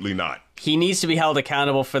think... Absolutely not. He needs to be held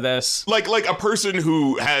accountable for this. Like a person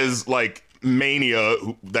who has, like, mania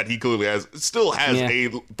that he clearly has still has a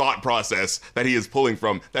thought process that he is pulling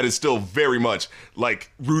from that is still very much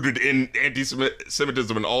like rooted in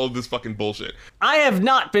anti-Semitism and all of this fucking bullshit. I have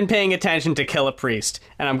not been paying attention to Killah Priest,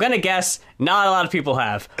 and I'm gonna guess not a lot of people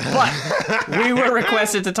have. But we were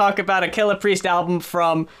requested to talk about a Killah Priest album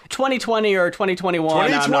from 2020 or 2021.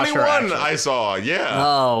 2021, I'm not sure, actually. I saw, yeah.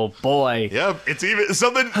 Oh boy. Yep, it's even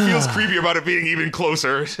something feels creepy about it being even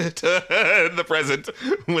closer to the present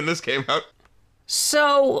when this came out.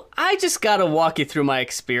 So I just gotta walk you through my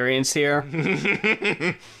experience here.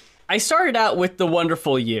 I started out with The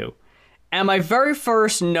Wonderful You, and my very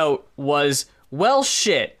first note was, well,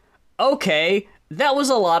 shit. Okay, that was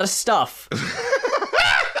a lot of stuff.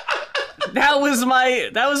 That was my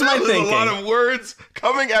thinking. That was a lot of words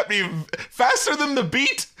coming at me faster than the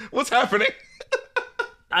beat. What's happening?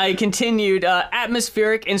 I continued,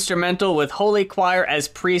 atmospheric instrumental with Holy Choir as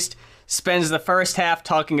Priest spends the first half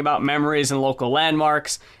talking about memories and local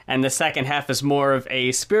landmarks, and the second half is more of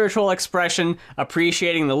a spiritual expression,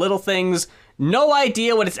 appreciating the little things. No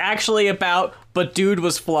idea what it's actually about, but dude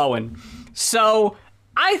was flowing. So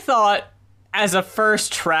I thought, as a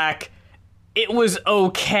first track, it was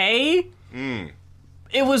okay.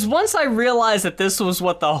 It was once I realized that this was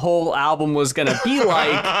what the whole album was gonna be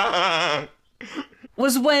like,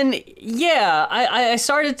 was when, I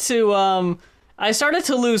started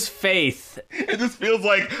to lose faith. It just feels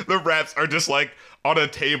like the raps are just like on a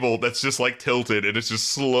table that's just like tilted and it's just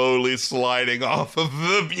slowly sliding off of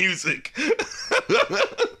the music.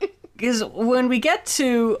 Because when we get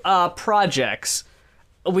to projects,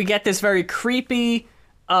 we get this very creepy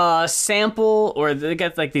sample, or they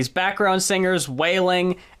get like these background singers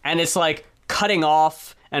wailing, and it's like cutting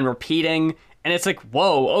off and repeating, and it's like,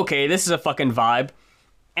 whoa, okay, this is a fucking vibe.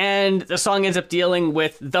 And the song ends up dealing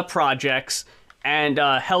with the projects and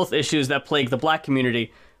health issues that plague the black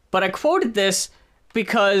community. But I quoted this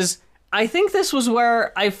because I think this was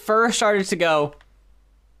where I first started to go,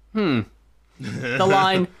 The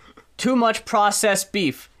line, too much processed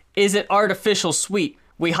beef. Is it artificial sweet?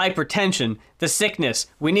 We hypertension. The sickness.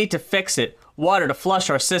 We need to fix it. Water to flush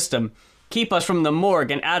our system. Keep us from the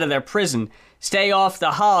morgue and out of their prison. Stay off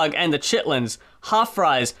the hog and the chitlins. Hot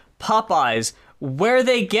fries. Popeyes. Where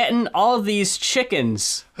they getting all these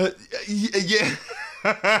chickens? Yeah.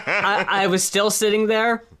 I was still sitting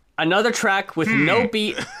there. Another track with no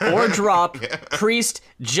beat or drop. Priest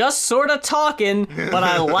just sort of talking, but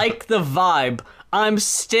I like the vibe. I'm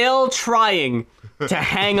still trying to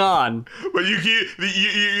hang on. But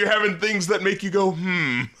you're having things that make you go,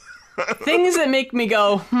 Things that make me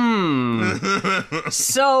go,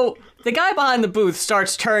 So, the guy behind the booth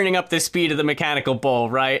starts turning up the speed of the mechanical bull,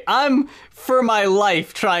 right? I'm, for my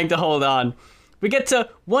life, trying to hold on. We get to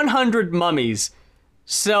 100 mummies.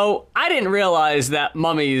 So, I didn't realize that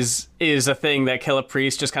mummies is a thing that Killah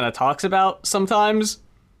Priest just kind of talks about sometimes.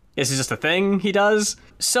 This is just a thing he does.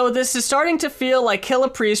 So this is starting to feel like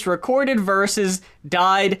Killah Priest recorded verses,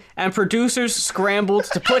 died, and producers scrambled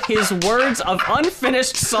to put his words of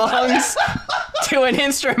unfinished songs to an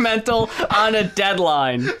instrumental on a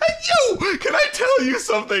deadline. Yo, can I tell you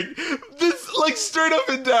something? This, like, straight up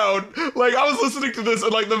and down, like, I was listening to this,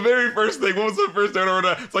 and, like, the very first thing, what was the first note or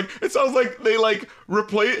whatever? It's like, it sounds like they, like,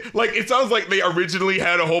 it sounds like they originally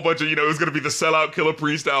had a whole bunch of, it was gonna be the sellout Killah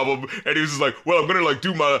Priest album, and he was just like, well, I'm gonna, like,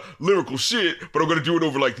 do my lyrical shit, but I'm gonna do it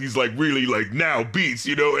over, like, these, like, really, like, now beats,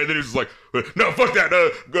 and then he was just like, no, fuck that,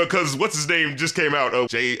 because what's his name just came out,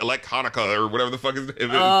 Jay Electronica, or whatever the fuck his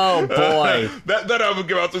name is. Oh, boy. That album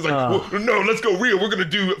came out, so he's like, well, no, let's go real, we're gonna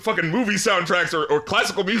do fucking movie soundtracks or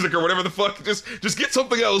classical music or whatever the fuck, just get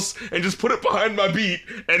something else and just put it behind my beat,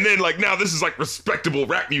 and then, like, now this is, like, respectable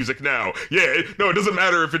rap music now. Yeah, it doesn't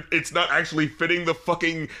matter if it's not actually fitting the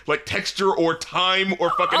fucking, like, texture or time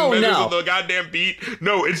or fucking measures of the goddamn beat.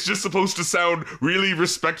 No, it's just supposed to sound really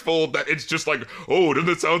respectful, that it's just like, oh, doesn't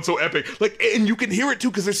it sound so epic? Like, and you can hear it too,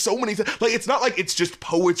 because there's so many like, it's not like it's just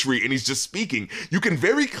poetry and he's just speaking. You can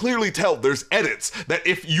very clearly tell there's edits that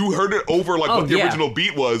if you heard it over, like, what the original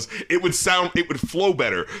beat was, it would flow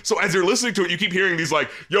better. So as you're listening to it, you keep hearing these,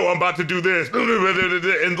 like, yo, I'm about to do this,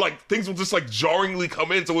 and, like, things will just, like, jarringly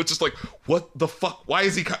come in, so it's just like, what the fuck?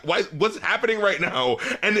 What's happening right now?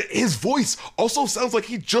 And his voice also sounds like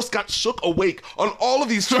he just got shook awake on all of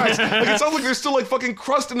these tracks. Like, it sounds like there's still, like, fucking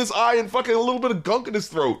crust in his eye and fucking a little bit of gunk in his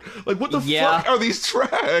throat. Like, what the fuck are these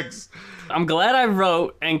tracks? I'm glad I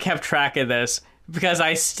wrote and kept track of this, because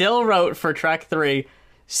I still wrote for track 3,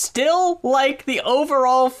 still like the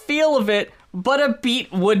overall feel of it, but a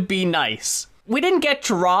beat would be nice. We didn't get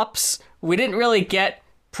drops. We didn't really get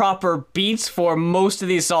proper beats for most of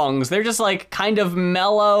these songs. They're just, like, kind of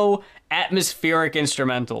mellow, atmospheric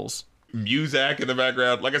instrumentals. Muzak in the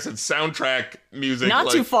background. Like I said, soundtrack music. Not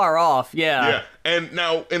like, too far off, yeah. Yeah. And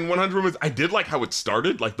now in 100 Moments, I did like how it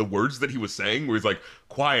started, like the words that he was saying, where he's like,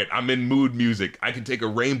 quiet, I'm in mood music. I can take a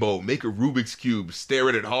rainbow, make a Rubik's Cube, stare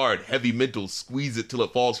at it hard, heavy mental, squeeze it till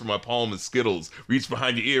it falls from my palm as Skittles, reach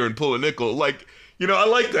behind your ear and pull a nickel. Like, you know, I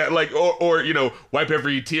like that. Like, or you know, wipe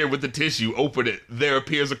every tear with the tissue, open it, there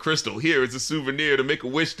appears a crystal. Here is a souvenir to make a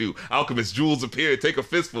wish to. Alchemist jewels appear, take a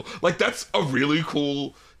fistful. Like, that's a really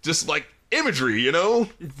cool, just like, imagery, you know?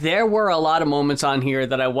 There were a lot of moments on here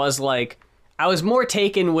that I was more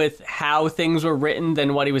taken with how things were written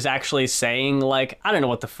than what he was actually saying. Like, I don't know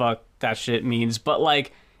what the fuck that shit means, but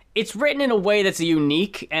like, it's written in a way that's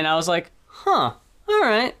unique, and I was like, huh,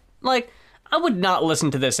 alright. Like, I would not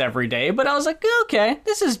listen to this every day, but I was like, okay,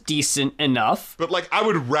 this is decent enough. But like, I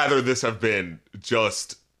would rather this have been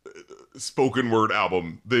just spoken word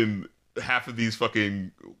album than half of these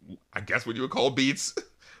fucking, I guess what you would call beats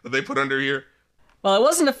that they put under here. Well, I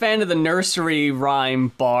wasn't a fan of the nursery rhyme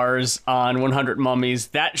bars on 100 Mummies.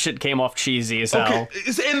 That shit came off cheesy as hell.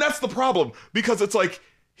 Okay, and that's the problem, because it's like,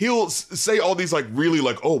 he'll say all these like really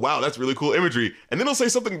like, oh wow, that's really cool imagery, and then he'll say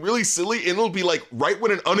something really silly, and it'll be like right when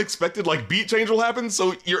an unexpected like beat change will happen,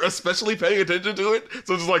 so you're especially paying attention to it.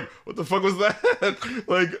 So it's just like, what the fuck was that?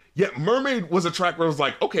 Like, yeah, Mermaid was a track where I was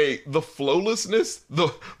like, okay, the flowlessness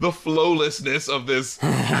of this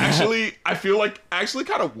actually, I feel like actually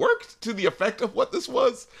kind of worked to the effect of what this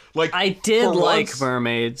was. Like, I did like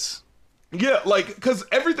Mermaids. Yeah, like, because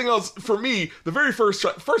everything else, for me, the very first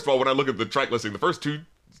track, first of all, when I look at the track listing, the first two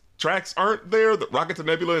tracks aren't there, the Rocket to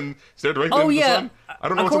Nebula and Stare Directly into the Sun. I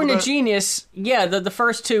don't know according to what's up with that. Genius, yeah, the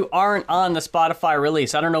first two aren't on the Spotify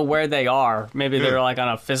release. I don't know where they are. Maybe they're like on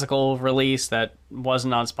a physical release that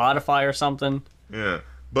wasn't on Spotify or something. Yeah,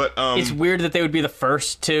 but it's weird that they would be the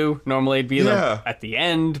first two. Normally it'd be at the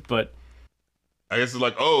end, but I guess it's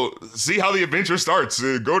like, oh, see how the adventure starts.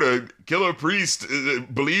 Go to Killer Priest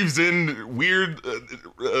believes in weird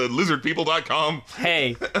lizardpeople.com.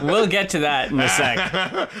 Hey, we'll get to that in a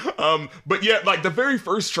sec. But yeah, like the very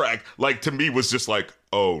first track, like to me was just like,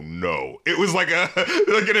 oh no. It was like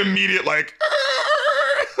like an immediate like,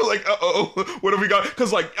 like, uh-oh, what have we got?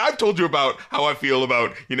 Because, like, I've told you about how I feel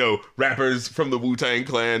about, you know, rappers from the Wu-Tang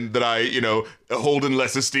Clan that I, you know, hold in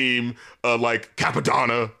less esteem, like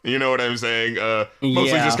Capadonna, you know what I'm saying?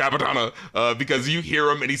 Mostly just Capadonna, because you hear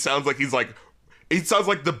him and he sounds like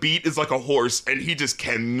the beat is like a horse and he just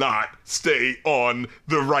cannot stay on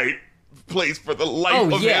the right place for the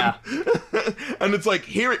life of him. And it's like,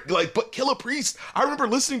 but Killah Priest, I remember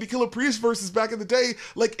listening to Killah Priest verses back in the day,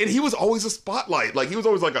 like, and he was always a spotlight. Like, he was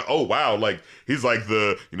always like, oh wow, like, he's like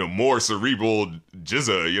the, you know, more cerebral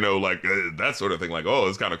Jizza, you know, like, that sort of thing. Like, oh,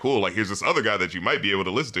 it's kind of cool. Like, here's this other guy that you might be able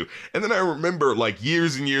to listen to. And then I remember, like,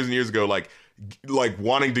 years and years and years ago, like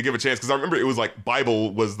wanting to give a chance, because I remember it was like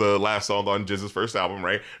Bible was the last song on Jizza's first album,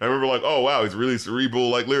 right? And I remember like, oh wow, he's really cerebral,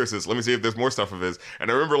 like, lyricist. Let me see if there's more stuff of his. And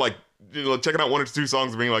I remember like, you know, checking out one or two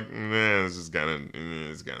songs and being like, it's just kind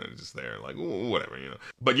of just there, like, ooh, whatever, you know.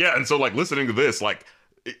 But yeah, and so like listening to this, like,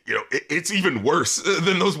 you know, it's even worse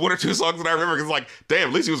than those one or two songs that I remember, because like, damn,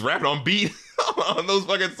 at least he was rapping on beat on those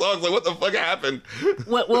fucking songs. Like, what the fuck happened?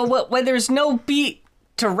 Well, when there's no beat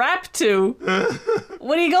to rap to,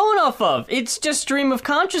 what are you going off of? It's just stream of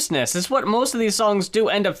consciousness. It's what most of these songs do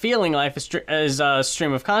end up feeling like, as a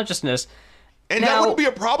stream of consciousness. And that wouldn't be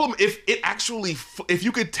a problem if it actually, if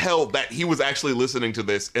you could tell that he was actually listening to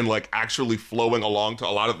this and like actually flowing along to a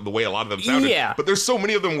lot of the way a lot of them sounded. Yeah. But there's so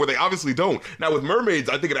many of them where they obviously don't. Now with Mermaids,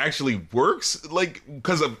 I think it actually works, like,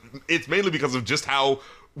 it's mainly because of just how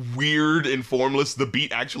weird and formless the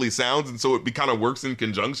beat actually sounds, and so it kind of works in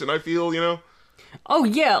conjunction, I feel, you know? Oh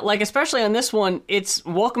yeah, like especially on this one, it's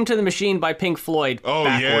Welcome to the Machine by Pink Floyd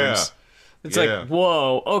backwards. Yeah. It's like,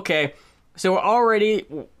 whoa, okay. So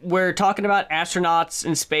we're talking about astronauts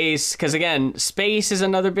in space, because again, space is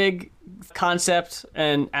another big concept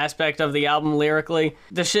and aspect of the album lyrically.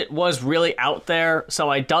 The shit was really out there, so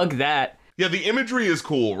I dug that. Yeah, the imagery is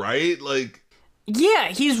cool, right? Like, yeah,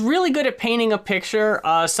 he's really good at painting a picture,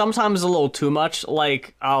 sometimes a little too much,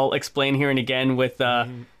 like I'll explain here and again with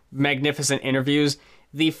Magnificent Interviews.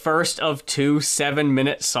 The first of 2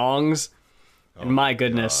 7-minute songs, and my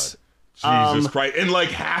goodness. God. Jesus Christ. And like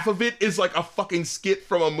half of it is like a fucking skit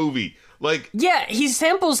from a movie. Like, yeah, he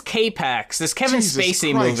samples K-Pax, this Kevin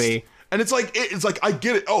Spacey movie. And it's like I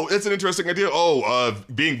get it. Oh, it's an interesting idea. Oh,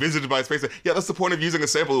 being visited by a space. Yeah, that's the point of using a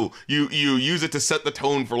sample. You use it to set the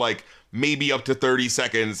tone for like maybe up to 30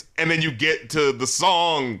 seconds, and then you get to the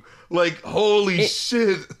song. Like, holy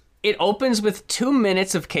shit. It opens with 2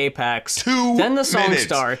 minutes of K-Pax. Then the song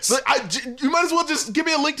starts. Like, you might as well just give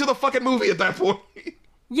me a link to the fucking movie at that point.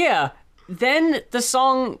 Yeah, Then the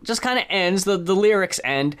song just kind of ends, the lyrics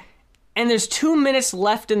end, and there's 2 minutes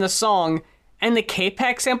left in the song, and the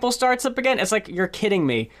K-Pax sample starts up again. It's like, you're kidding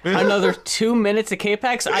me. Another 2 minutes of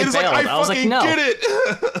K-Pax? I bailed. I was like, no. Get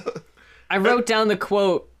it. I wrote down the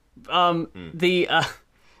quote,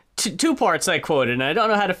 two parts I quoted, and I don't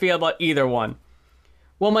know how to feel about either one.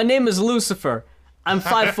 Well, my name is Lucifer. I'm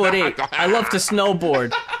 5'8". I love to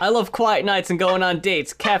snowboard. I love quiet nights and going on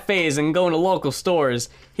dates, cafes, and going to local stores.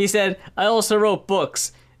 He said, I also wrote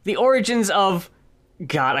books. The origins of,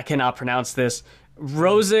 God, I cannot pronounce this,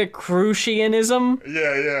 Rosicrucianism?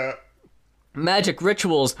 Yeah. Magic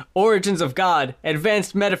rituals, origins of God,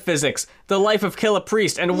 advanced metaphysics, the life of Killah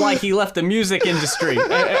Priest, and why he left the music industry,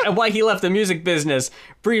 and why he left the music business,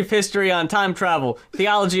 brief history on time travel,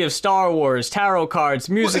 theology of Star Wars, tarot cards,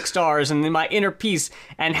 music stars, and my inner peace,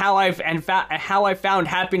 and how I found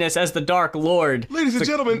happiness as the Dark Lord. Ladies and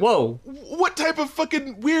gentlemen, whoa. What type of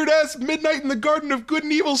fucking weird-ass Midnight in the Garden of Good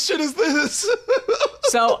and Evil shit is this?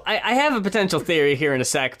 So, I have a potential theory here in a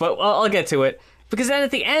sec, but I'll get to it. Because then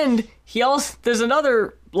at the end, there's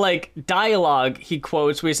another, dialogue he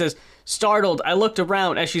quotes where he says, startled, I looked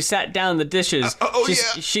around as she sat down the dishes.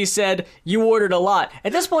 She said, you ordered a lot.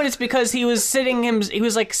 At this point, it's because he was sitting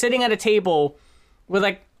at a table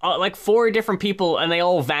with, 4 different people, and they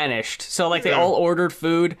all vanished. So, they all ordered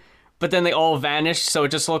food, but then they all vanished, so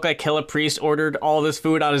it just looked like Killah Priest ordered all this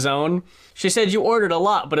food on his own. She said, you ordered a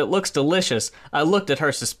lot, but it looks delicious. I looked at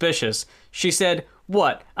her suspicious. She said,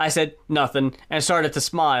 what? I said, nothing, and started to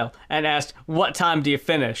smile, and asked, what time do you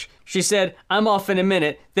finish? She said, I'm off in a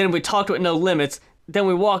minute. Then we talked with no limits. Then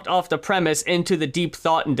we walked off the premise into the deep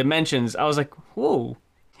thought and dimensions. I was like, whoa.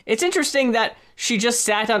 It's interesting that she just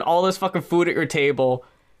sat on all this fucking food at your table,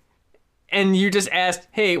 and you just asked,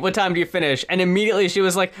 hey, what time do you finish? And immediately she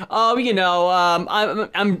was like, oh,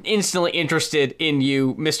 I'm instantly interested in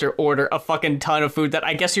you, Mr. Order a fucking ton of food that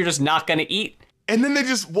I guess you're just not gonna eat. And then they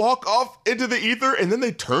just walk off into the ether, and then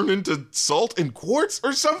they turn into salt and quartz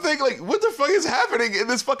or something? Like, what the fuck is happening in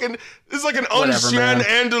this fucking... This is like an Unshan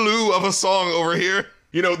Andalou of a song over here.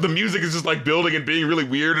 You know, the music is just building and being really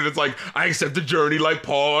weird, and it's like, I accept the journey like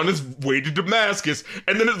Paul on his way to Damascus.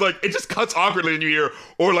 And then it's it just cuts awkwardly, and you hear,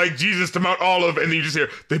 or Jesus to Mount Olive, and then you just hear,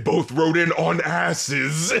 they both rode in on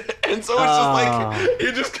asses. And so it's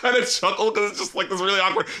you just kind of chuckle, because it's just this really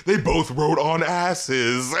awkward, they both rode on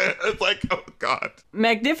asses. It's like, oh God.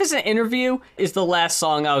 Magnificent Interview is the last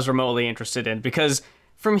song I was remotely interested in, because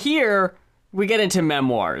from here, we get into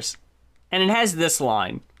Memoirs. And it has this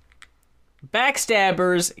line.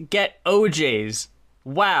 Backstabbers get OJs.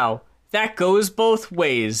 Wow, that goes both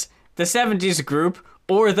ways. The 70s group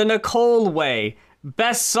or the Nicole way.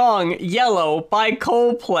 Best song, Yellow by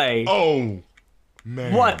Coldplay. Oh,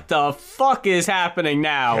 man. What the fuck is happening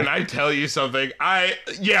now? Can I tell you something? I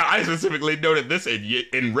specifically noted this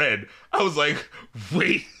in red. I was like,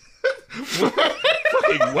 wait. What?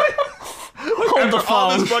 Hold the phone.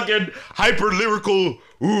 All this fucking hyper-lyrical,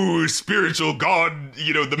 spiritual god,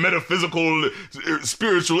 the metaphysical,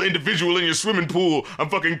 spiritual individual in your swimming pool. I'm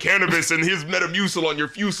fucking cannabis and his metamucil on your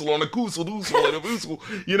fusel on a kusel, and a fusel.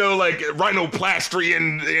 Rhinoplasty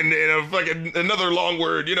and a fucking another long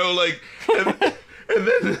word, and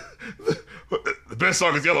then the best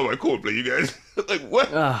song is Yellow by Coldplay, you guys. What?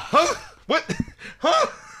 Huh? What? Huh?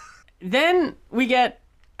 Then we get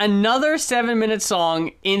another 7-minute song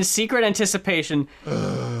in secret anticipation.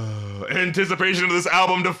 Anticipation of this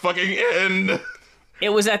album to fucking end. It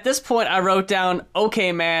was at this point I wrote down,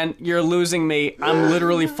 okay, man, you're losing me. I'm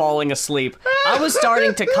literally falling asleep. I was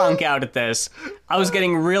starting to conk out at this. I was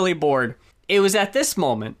getting really bored. It was at this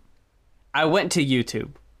moment I went to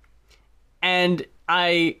YouTube. And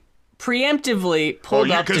I preemptively pulled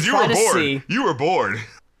up to try to see... You were bored.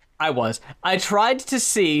 I was. I tried to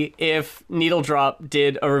see if Needle Drop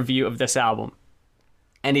did a review of this album,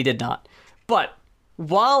 and he did not. But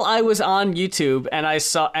while I was on YouTube and I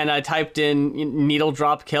typed in Needle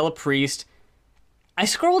Drop Killah Priest, I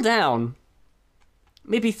scrolled down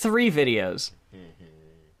maybe 3 videos,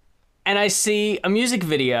 and I see a music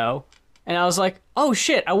video, and I was like, oh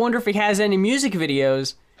shit, I wonder if he has any music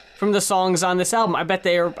videos from the songs on this album. I bet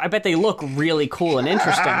they look really cool and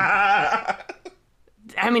interesting.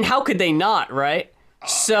 I mean, how could they not, right?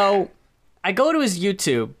 So I go to his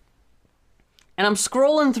YouTube, and I'm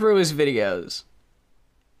scrolling through his videos,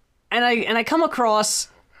 and I come across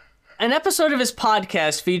an episode of his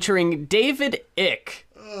podcast featuring David Icke.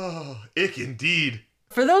 Oh, Icke indeed.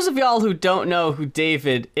 For those of y'all who don't know who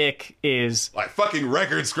David Icke is... Like fucking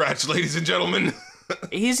record scratch, ladies and gentlemen.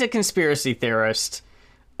 He's a conspiracy theorist,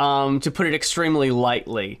 to put it extremely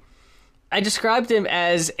lightly. I described him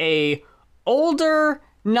as a older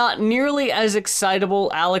not nearly as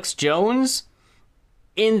excitable Alex Jones,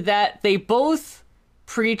 in that they both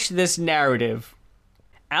preach this narrative.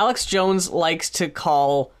 Alex Jones likes to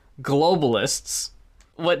call globalists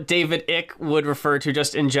what David Icke would refer to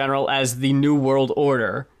just in general as the New World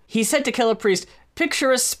Order. He said to Killah Priest,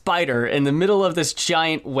 picture a spider in the middle of this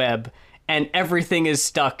giant web, and everything is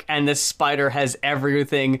stuck, and this spider has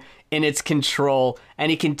everything in its control.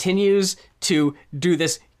 And he continues to do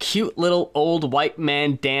this cute little old white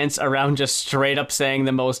man dance around just straight up saying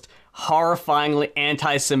the most horrifyingly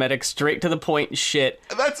anti-Semitic, straight to the point shit.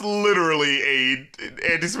 That's literally a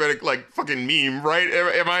anti-Semitic like fucking meme, right?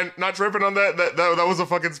 Am I not tripping on that? That was a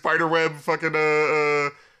fucking spiderweb fucking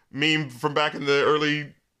meme from back in the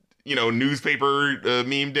early, newspaper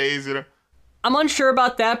meme days, I'm unsure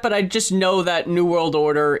about that, but I just know that New World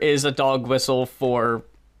Order is a dog whistle for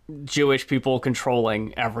Jewish people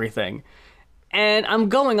controlling everything. And I'm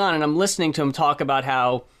going on and I'm listening to him talk about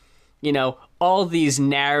how, all these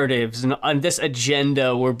narratives and this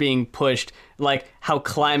agenda were being pushed, like how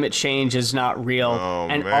climate change is not real,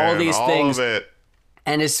 and man, all these things. Of it.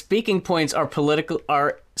 And his speaking points are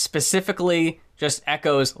specifically just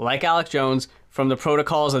echoes, like Alex Jones, from the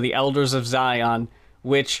Protocols of the Elders of Zion,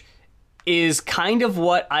 which is kind of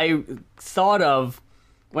what I thought of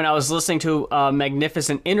when I was listening to a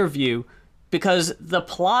Magnificent Interview, because the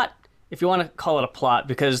plot, if you want to call it a plot,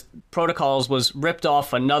 because Protocols was ripped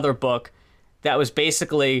off another book that was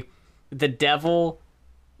basically the devil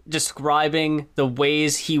describing the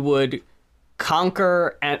ways he would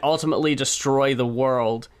conquer and ultimately destroy the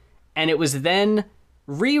world. And it was then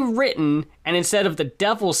rewritten, and instead of the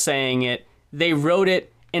devil saying it, they wrote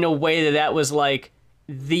it in a way that was like,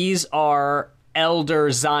 these are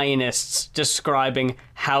elder Zionists describing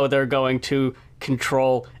how they're going to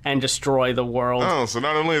control and destroy the world. Oh, so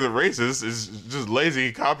not only the racist, it's just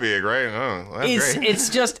lazy copying, right? Oh, that's great. It's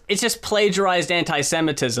just plagiarized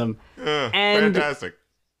anti-Semitism. And fantastic.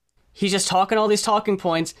 He's just talking all these talking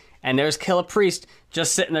points, and there's Killah Priest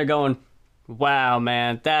just sitting there going, wow,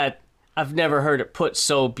 man, that I've never heard it put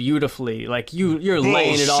so beautifully. Like, you're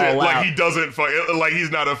laying it all out. Like, he doesn't like,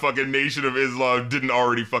 he's not a fucking Nation of Islam, didn't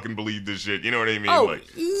already fucking believe this shit. You know what I mean? Oh, like,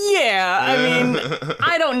 yeah. I mean,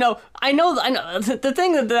 I don't know. I know. The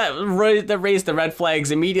thing that raised the red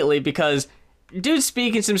flags immediately, because dude's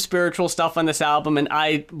speaking some spiritual stuff on this album, and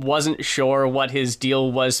I wasn't sure what his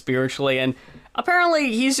deal was spiritually, and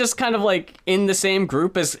apparently he's just kind of like in the same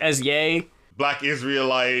group as Ye. Black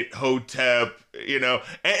Israelite, Hotep, and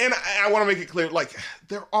I want to make it clear, like,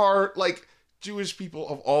 there are, like, Jewish people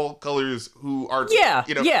of all colors who are,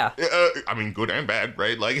 I mean, good and bad,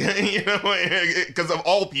 right? Like, because of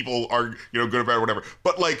all people are, good or bad or whatever.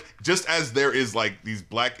 But, like, just as there is, like, these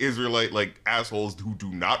Black Israelite, like, assholes who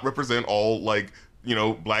do not represent all, like,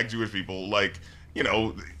 Black Jewish people, like, you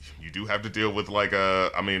do have to deal with, like,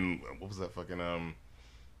 I mean, what was that fucking,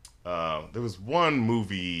 there was one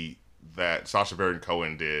movie that Sacha Baron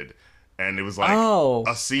Cohen did, and it was like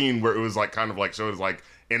a scene where it was like kind of like showed as like,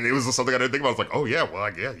 and it was something I didn't think about. I was like, oh yeah, well,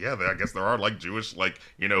 I guess there are like Jewish, like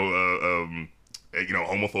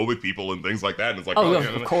homophobic people and things like that. And it's like,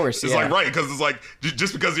 of course, it's like, right, because it's like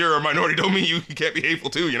just because you're a minority don't mean you can't be hateful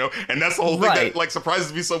too, And that's the whole thing that like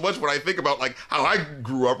surprises me so much when I think about like how I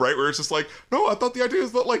grew up, right, where it's just like, no, I thought the idea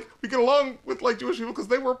is that like we get along with like Jewish people because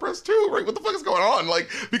they were oppressed too, right? What the fuck is going on? Like,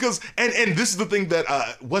 because and this is the thing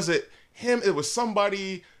that was it him? It was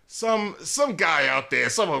somebody. Some guy out there,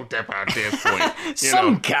 some Hotep out there, point,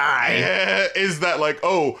 some guy is that like,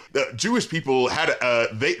 the Jewish people had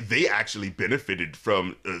they actually benefited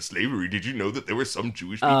from slavery. Did you know that there were some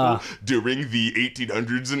Jewish people during the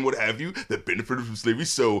 1800s and what have you that benefited from slavery?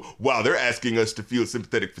 So wow, they're asking us to feel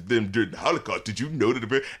sympathetic for them during the Holocaust. Did you know that?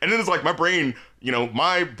 And then it's like my brain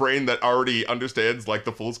that already understands like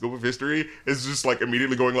the full scope of history is just like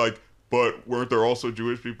immediately going like, but weren't there also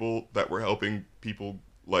Jewish people that were helping people?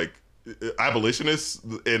 Like abolitionists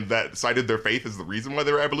and that cited their faith as the reason why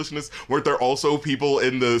they were abolitionists? Weren't there also people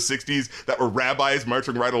in the 60s that were rabbis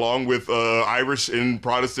marching right along with Irish and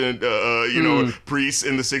Protestant priests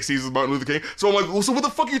in the 60s with Martin Luther King? So I'm like, well, so what the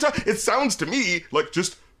fuck are you talking? It sounds to me like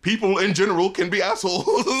just people in general can be assholes.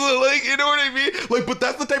 Like, you know what I mean? Like, but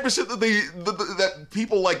that's the type of shit that that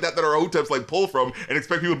people like that are Hoteps like pull from and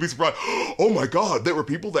expect people to be surprised. Oh my God, there were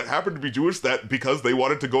people that happened to be Jewish that because they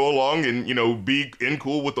wanted to go along and, be in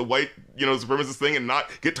cool with the white, supremacist thing and not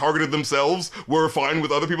get targeted themselves were fine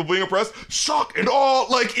with other people being oppressed. Shock and awe,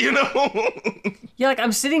 like, Yeah, like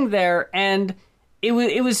I'm sitting there and it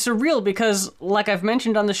was surreal because, like I've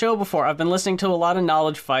mentioned on the show before, I've been listening to a lot of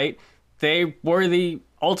Knowledge Fight. They were the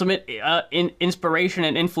ultimate inspiration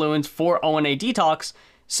and influence for O&A Detox.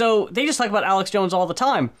 So they just talk about Alex Jones all the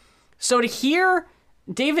time. So to hear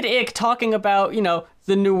David Icke talking about,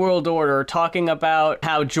 the New World Order, talking about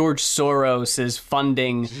how George Soros is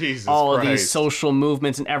funding all of these social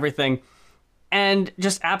movements and everything, and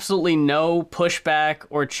just absolutely no pushback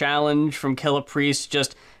or challenge from Killah Priest,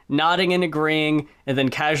 just nodding and agreeing, and then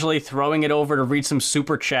casually throwing it over to read some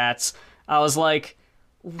super chats. I was like,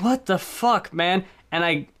 what the fuck, man? And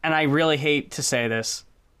I really hate to say this.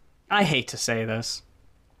 I hate to say this.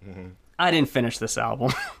 Mm-hmm. I didn't finish this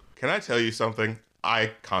album. Can I tell you something? I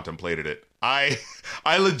contemplated it. I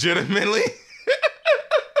legitimately...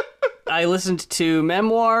 I listened to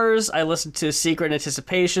Memoirs. I listened to Secret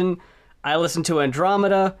Anticipation. I listened to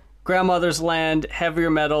Andromeda, Grandmother's Land, Heavier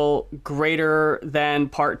Metal, Greater Than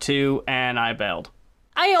Part 2, and I bailed.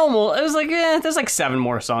 It was like, there's like 7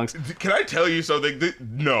 more songs. Can I tell you something?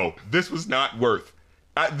 No, this was not worth.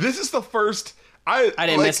 This is the first... I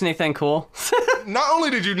didn't miss anything cool. Not only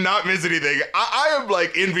did you not miss anything, I am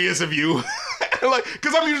like envious of you. Like,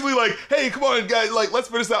 because I'm usually like, hey, come on, guys, like, let's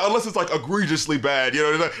finish that, unless it's like egregiously bad,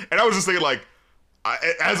 And I was just thinking, like,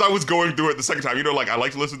 as I was going through it the second time, like, I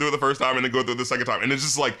like to listen to it the first time and then go through it the second time, and it's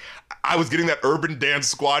just like I was getting that Urban Dance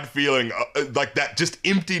Squad feeling, like that just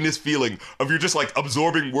emptiness feeling of you're just like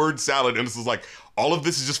absorbing word salad, and this is like all of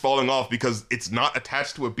this is just falling off because it's not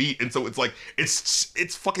attached to a beat, and so it's like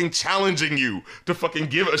it's fucking challenging you to fucking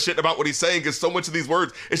give a shit about what he's saying, because so much of these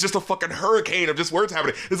words, it's just a fucking hurricane of just words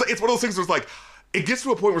happening. It's like, it's one of those things where it's like, it gets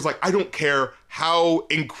to a point where it's like, I don't care how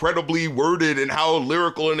incredibly worded and how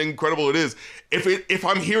lyrical and incredible it is. If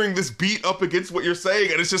I'm hearing this beat up against what you're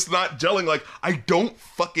saying and it's just not gelling, like, I don't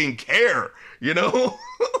fucking care, I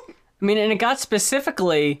mean, and it got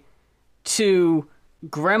specifically to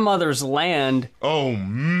Grandmother's Land. Oh,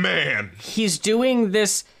 man. He's doing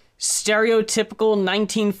this stereotypical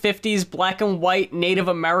 1950s black and white Native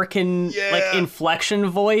American like inflection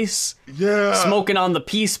voice, smoking on the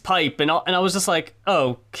peace pipe, and I was just like,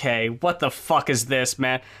 okay, what the fuck is this,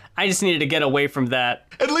 man? I just needed to get away from that.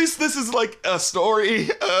 At least this is like a story,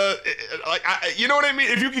 you know what I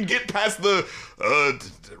mean? If you can get past the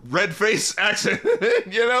red face accent, Like,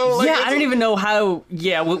 I don't even know how,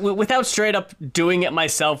 without straight up doing it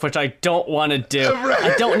myself, which I don't want to do. Right.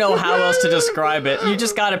 I don't know how else to describe it. You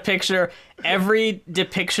just gotta picture every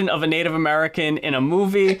depiction of a Native American in a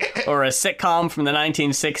movie or a sitcom from the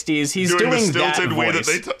 1960s. He's doing the stilted that way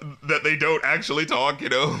voice. that they don't actually talk,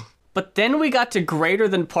 But then we got to Greater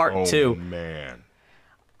Than Part 2. Oh, man.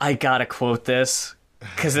 I gotta quote this,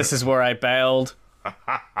 because this is where I bailed.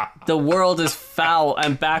 The world is foul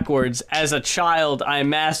and backwards. As a child, I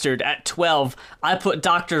mastered. At 12, I put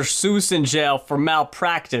Dr. Seuss in jail for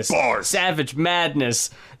malpractice. Bars. Savage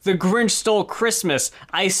madness. The Grinch stole Christmas.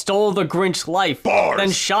 I stole the Grinch life. Bars.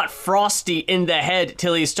 Then shot Frosty in the head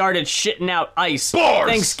till he started shitting out ice. Bars.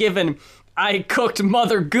 Thanksgiving, I cooked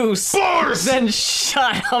Mother Goose. Bars. Then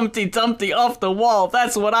shot Humpty Dumpty off the wall.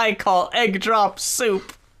 That's what I call egg drop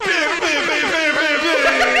soup.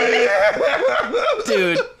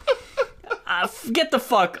 Dude, get the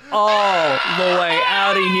fuck all the way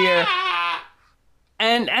out of here.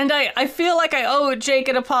 And I feel like I owe Jake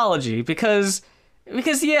an apology because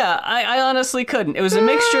I honestly couldn't. It was a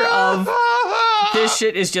mixture of this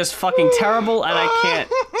shit is just fucking terrible and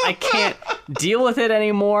I can't deal with it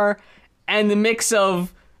anymore, and the mix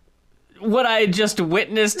of what I just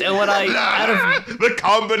witnessed and what the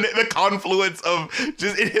confluence of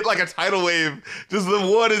just, it hit like a tidal wave. Just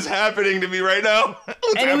what is happening to me right now.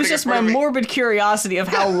 And it was just my morbid curiosity of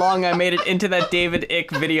how long I made it into that David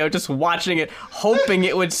Icke video, just watching it, hoping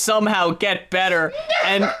it would somehow get better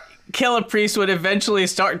and Killah Priest would eventually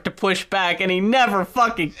start to push back, and he never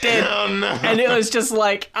fucking did. Oh, no. And it was just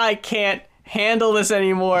like, I can't handle this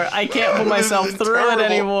anymore. I can't put myself through it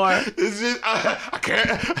anymore. It's just, I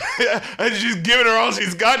can't. She's giving her all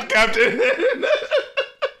she's got, Captain.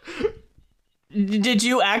 Did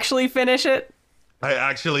you actually finish it? I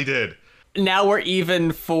actually did. Now we're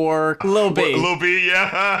even for Lil B. Lil B,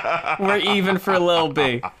 yeah. We're even for Lil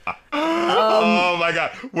B. Oh my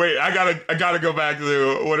god! Wait, I gotta go back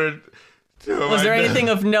to what are. Was there anything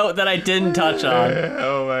of note that I didn't touch on?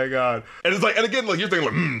 Oh my god! And it's like, and again, like you're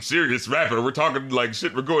thinking, like, serious rapper. We're talking like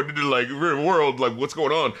shit. We're going into like real world. Like what's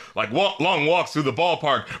going on? Like long walks through the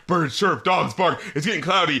ballpark. Birds chirp, dogs bark. It's getting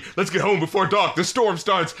cloudy. Let's get home before dark. The storm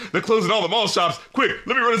starts. They're closing all the mall shops. Quick,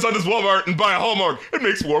 let me run inside this Walmart and buy a Hallmark. It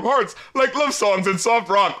makes warm hearts like love songs and soft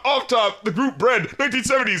rock. Off top, the group Bread,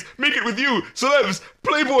 1970s. Make it with you, celebs,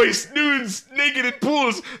 Playboys, nudes, naked in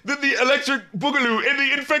pools. Then the electric boogaloo and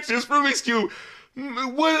the infectious Rubik's Cube.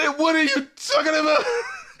 What are you talking about?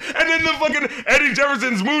 And then the fucking Eddie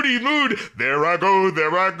Jefferson's Moody Mood. There I go,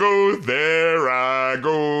 there I go, there I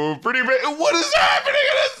go. Pretty bad. What is happening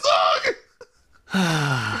in this song?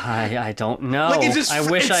 I don't know. Like it just, I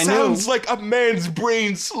wish it I knew. sounds like a man's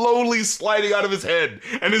brain slowly sliding out of his head,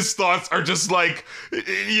 and his thoughts are just like,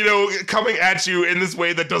 you know, coming at you in this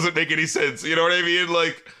way that doesn't make any sense. You know what I mean?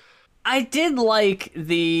 Like, I did like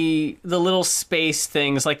the little space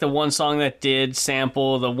things, like the one song that did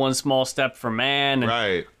sample the One Small Step for Man, and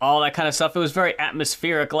right, all that kind of stuff. It was very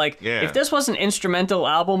atmospheric. Like, yeah. If this was an instrumental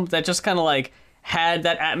album that just kind of like had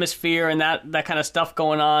that atmosphere and that kind of stuff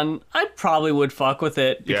going on, I probably would fuck with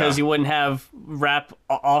it, because you wouldn't have rap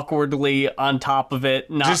awkwardly on top of it,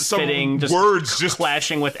 not just fitting, some just words just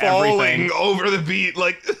clashing with falling everything over the beat,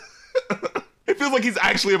 like. It feels like he's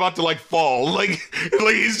actually about to like fall, like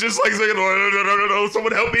he's just like saying, no,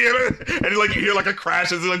 someone help me, and like you hear like a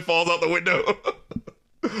crash as he like falls out the window.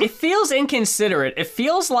 It feels inconsiderate. It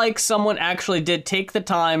feels like someone actually did take the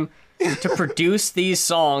time to produce these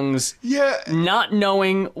songs, not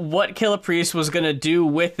knowing what Killah Priest was gonna do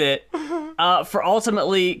with it, for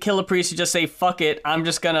ultimately Killah Priest to just say, fuck it, I'm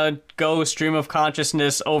just gonna go stream of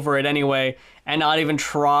consciousness over it anyway, and not even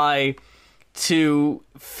try to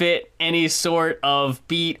fit any sort of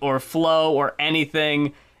beat or flow or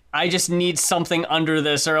anything. I just need something under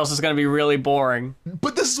this, or else it's going to be really boring.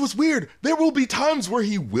 But this is what's weird. There will be times where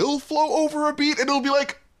he will flow over a beat, and it'll be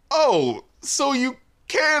like, oh, so you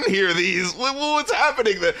can hear these. What's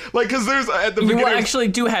happening there? Like, because there's at the beginning. You actually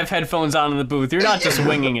do have headphones on in the booth. You're not just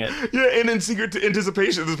winging it. Yeah, and in Secret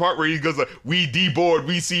Anticipation, this part where he goes like, we deboard,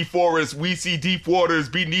 we see forests, we see deep waters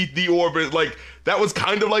beneath the orbit. Like, that was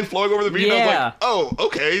kind of like flowing over the beat. Yeah. And I was like, oh,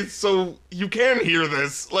 okay, so you can hear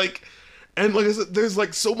this. Like, and like I said, there's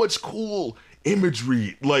like so much cool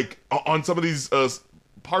imagery, like on some of these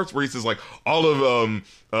parts where he says like all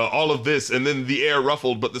of this, and then the air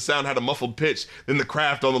ruffled, but the sound had a muffled pitch. Then the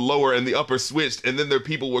craft on the lower and the upper switched, and then their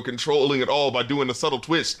people were controlling it all by doing a subtle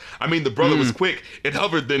twist. I mean, the brother was quick. It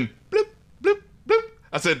hovered, then blip, blip, blip.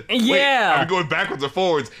 I said, wait, yeah. are we going backwards or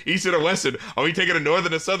forwards, eastern or western? Are we taking a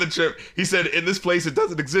northern or southern trip? He said, in this place, it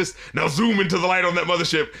doesn't exist. Now zoom into the light on that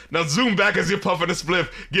mothership. Now zoom back as you're puffing a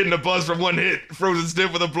spliff, getting a buzz from one hit, frozen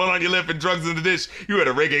stiff with a blunt on your lip and drugs in the dish. You at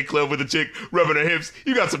a reggae club with a chick, rubbing her hips.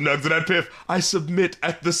 You got some nugs in that piff. I submit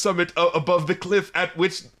at the summit above the cliff at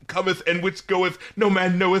which cometh and which goeth. No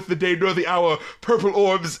man knoweth the day nor the hour. Purple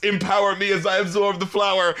orbs empower me as I absorb the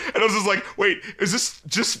flower. And I was just like, wait, is this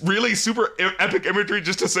just really super epic imagery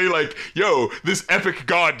just to say like, yo, this epic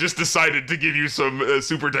god just decided to give you some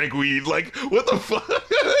super dank weed? Like, what the fuck?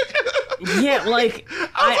 Yeah, like,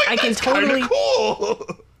 I can totally cool.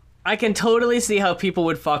 I can totally see how people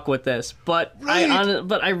would fuck with this, but Right.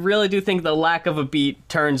 I really do think the lack of a beat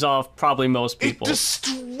turns off probably most people. It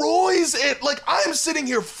destroys it. Like, I'm sitting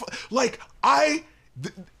here,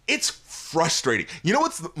 it's frustrating. You know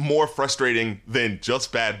what's more frustrating than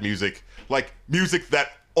just bad music? Like, music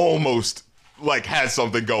that almost, like, has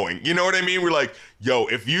something going. You know what I mean? We're like, yo,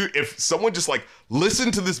 if someone just, like,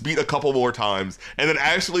 listened to this beat a couple more times and then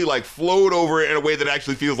actually, like, flowed over it in a way that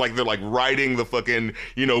actually feels like they're, like, riding the fucking,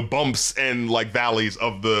 you know, bumps and, like, valleys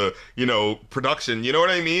of the, you know, production. You know what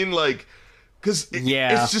I mean? Like, because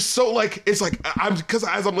it's just so, like, it's like, because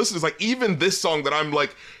as I'm listening, it's like, even this song that I'm,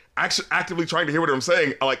 like, actually actively trying to hear what I'm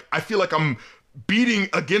saying, like, I feel like I'm beating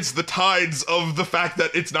against the tides of the fact that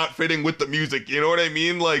it's not fitting with the music. You know what I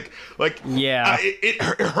mean? Like, yeah, it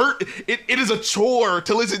hurt. It is a chore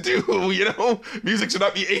to listen to. You know, music should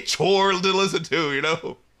not be a chore to listen to. You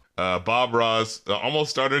know. Bob Ross almost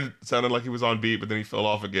started sounding like he was on beat, but then he fell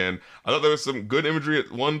off again. I thought there was some good imagery at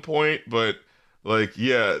one point, but like,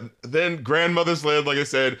 yeah. Then Grandmother's Land, like I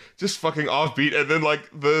said, just fucking offbeat, and then like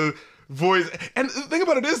the voice. And the thing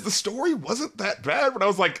about it is, the story wasn't that bad when I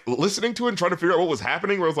was like listening to it and trying to figure out what was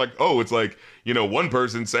happening. Where I was like, oh, it's like, you know, one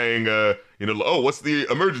person saying, you know, oh, what's the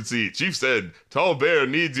emergency? Chief said, Tall Bear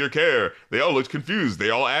needs your care. They all looked confused. They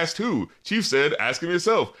all asked who. Chief said, ask him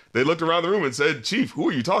yourself. They looked around the room and said, Chief, who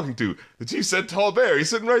are you talking to? The chief said, Tall Bear. He's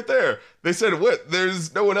sitting right there. They said, what?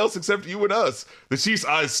 There's no one else except you and us. The chief's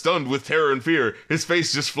eyes stunned with terror and fear. His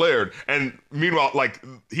face just flared. And meanwhile, like,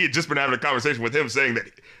 he had just been having a conversation with him saying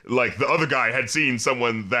that, like, the other guy had seen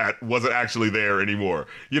someone that wasn't actually there anymore.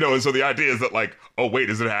 You know, and so the idea is that, like, oh, wait,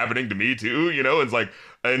 is it happening to me too? You know, and it's like,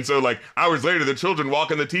 and so, like, hours later, the children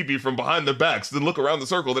walk in the teepee from behind their backs, then look around the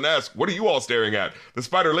circle, then ask, what are you all staring at? The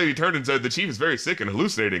spider lady turned and said, the chief is very sick and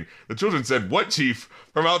hallucinating. The children said, what chief?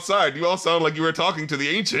 From outside, you all sound like you were talking to the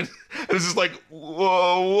ancient. And it's just like,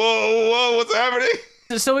 whoa, what's happening?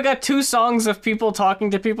 So we got 2 songs of people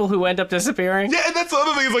talking to people who end up disappearing? Yeah, and that's the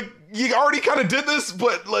other thing, is like, you already kind of did this,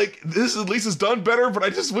 but like this at least is done better. But I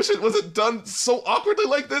just wish it wasn't done so awkwardly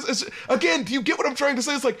like this. Again, do you get what I'm trying to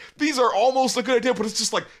say? It's like these are almost a good idea, but it's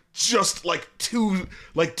just like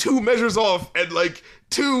two measures off and like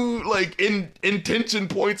two like intention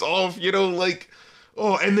points off. You know, like.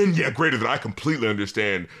 Oh, and then, yeah, Greater Than. I completely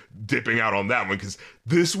understand dipping out on that one, because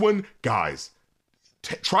this one, guys,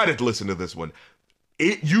 try to listen to this one.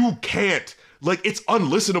 You can't. Like, it's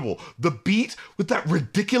unlistenable. The beat with that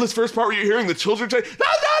ridiculous first part where you're hearing the children say, hey,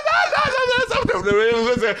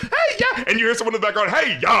 yeah, and you hear someone in the background,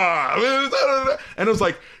 hey, yeah, and it was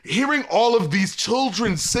like, hearing all of these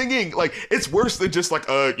children singing, like, it's worse than just like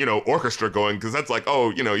a, orchestra going, because that's like,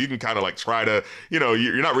 oh, you can kind of like try to,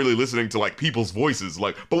 you're not really listening to like people's voices,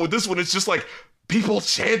 like, but with this one, it's just like people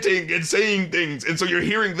chanting and saying things, and so you're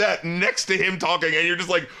hearing that next to him talking, and you're just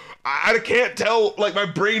like, I can't tell, like, my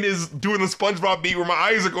brain is doing the SpongeBob beat where my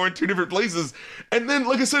eyes are going two different places. And then,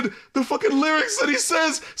 like I said, the fucking lyrics that he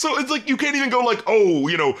says, so it's like, you can't even go like, oh,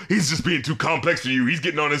 he's just being too complex for you. He's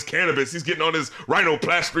getting on his cannabis. He's getting on his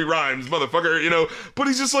rhinoplasty rhymes, motherfucker, but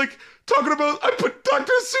he's just like, talking about, I put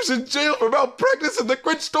Dr. Seuss in jail for malpractice and the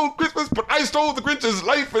Grinch stole Christmas, but I stole the Grinch's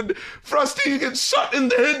life, and Frosty gets shot in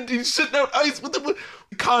the head, he's shitting out ice with the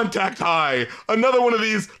Contact High. Another one of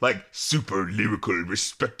these, like, super lyrical,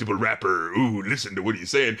 respectable rapper. Ooh, listen to what he's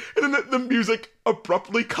saying. And then the music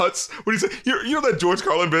abruptly cuts when he said, you know that George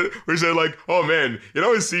Carlin bit where he said, like, oh man, it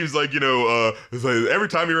always seems like, it's like every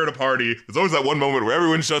time you're at a party, there's always that one moment where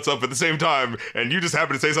everyone shuts up at the same time and you just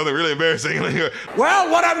happen to say something really embarrassing.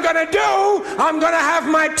 Well, what I'm gonna do, I'm gonna have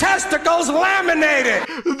my testicles laminated.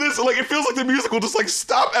 This, like, it feels like the music will just, like,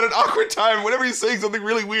 stop at an awkward time whenever he's saying something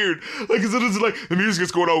really weird. Like, it's like, the music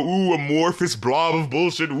is going on, ooh, amorphous blob of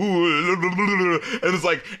bullshit, ooh, and it's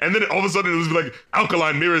like, and then all of a sudden it was like,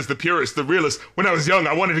 alkaline mirrors, the purest, the realest. When I was young,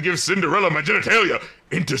 I wanted to give Cinderella my genitalia.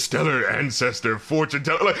 Interstellar ancestor, fortune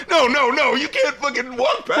teller. Like, no, you can't fucking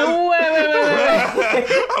walk past. Wait.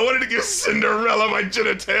 I wanted to give Cinderella my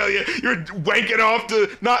genitalia. You're wanking off to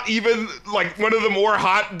not even, like, one of the more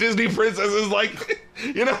hot Disney princesses, like,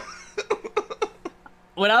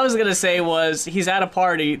 What I was gonna say was, he's at a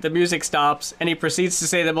party, the music stops, and he proceeds to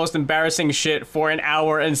say the most embarrassing shit for an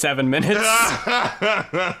hour and 7 minutes.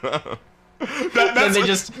 Then they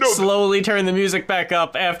just slowly turn the music back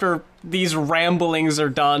up after these ramblings are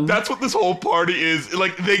done. That's what this whole party is.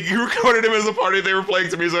 Like, they recorded him as a party, they were playing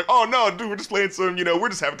some music. Oh no, dude, we're just playing some, we're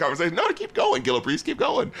just having a conversation. No, keep going, Gilla Priest, keep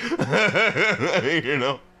going.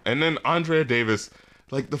 And then Andrea Davis,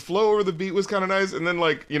 like, the flow over the beat was kind of nice, and then,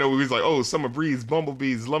 like, he was like, oh, summer breeze,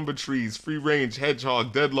 bumblebees, lumber trees, free range,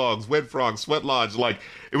 hedgehog, deadlogs, wet frog, sweat lodge, like,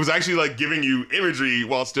 it was actually, like, giving you imagery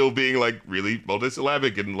while still being, like, really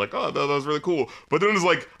multisyllabic, and, like, oh, that was really cool. But then it was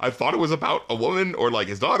like, I thought it was about a woman, or, like,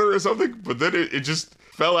 his daughter or something, but then it just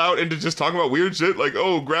fell out into just talking about weird shit, like,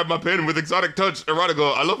 oh, grab my pen with exotic touch,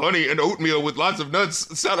 erotica, I love honey and oatmeal with lots of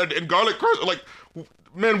nuts, salad and garlic crush, like,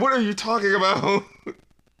 man, what are you talking about?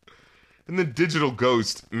 And then Digital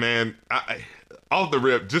Ghost, man, off the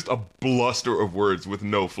rip, just a bluster of words with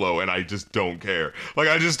no flow, and I just don't care. Like,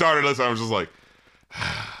 I just started listening, I was just like,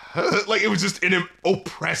 like, it was just an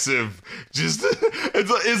oppressive, just,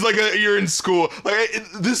 it's like you're in school. Like,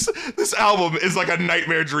 this album is like a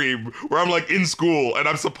nightmare dream, where I'm, like, in school, and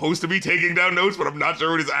I'm supposed to be taking down notes, but I'm not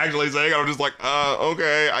sure what he's actually saying. I'm just like,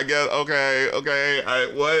 okay, I guess, okay,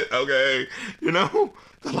 what, okay,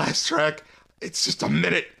 The last track, it's just a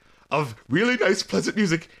minute of really nice, pleasant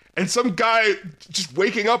music, and some guy just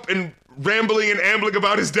waking up and rambling and ambling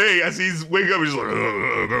about his day as he's waking up. He's like,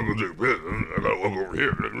 I gotta go over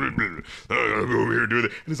here, I gotta go over here and do it.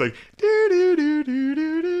 And he's like,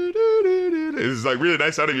 it's like really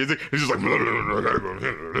nice sounding music. He's just like, I gotta go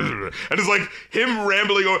here. And it's like him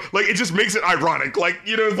rambling over, like, it just makes it ironic. Like,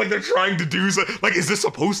 it's like they're trying to do so. Like, is this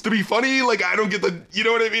supposed to be funny? Like, I don't get the, you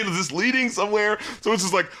know what I mean? Is this leading somewhere? So it's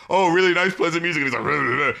just like, oh, really nice, pleasant music. And he's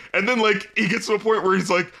like, and then, like, he gets to a point where he's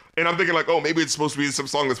like, and I'm thinking, like, oh, maybe it's supposed to be some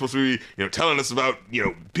song that's supposed to be, telling us about,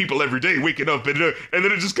 people every day waking up. And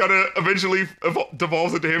then it just kind of eventually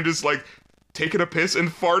devolves into him just, like, taking a piss and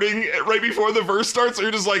farting right before the verse starts. So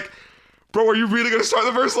you're just like, bro, are you really going to start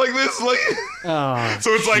the verse like this? Like, oh,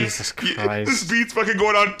 so it's like, Jesus Christ. This beat's fucking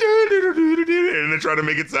going on, and they're trying to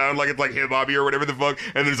make it sound like it's like hip hop or whatever the fuck.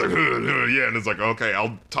 And then it's like, yeah, and it's like, okay,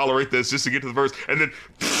 I'll tolerate this just to get to the verse. And then,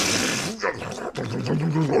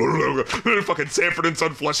 fucking Sanford and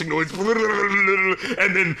Son flushing noise.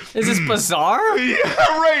 And then, is this bizarre? Yeah,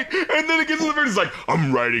 right. And then it gets to the verse, it's like,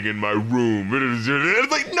 I'm writing in my room. And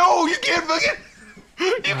it's like, no, you can't fucking,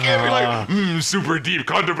 you can't be like, super deep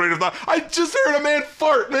contemplative thought. I just heard a man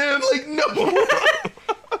fart, man. Like, no.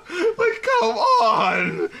 Like, come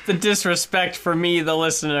on. The disrespect for me, the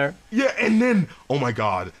listener. Yeah, and then, oh my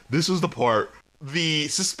god, this was the part. The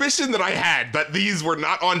suspicion that I had that these were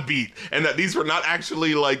not on beat and that these were not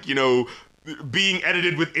actually, like, you know, being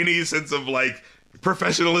edited with any sense of, like,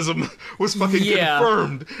 professionalism was fucking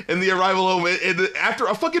confirmed in the arrival home. And after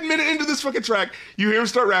a fucking minute into this fucking track, you hear him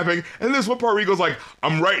start rapping, and there's one part where he goes like,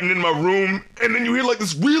 I'm writing in my room, and then you hear like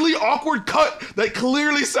this really awkward cut that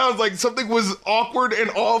clearly sounds like something was awkward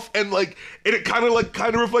and off, and like, and it kind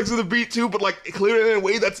of reflects in the beat too, but like clearly in a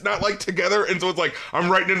way that's not like together, and so it's like,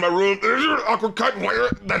 I'm writing in my room, there's an awkward cut,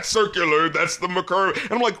 that's circular, that's the McCurve,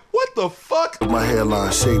 and I'm like, what the fuck? My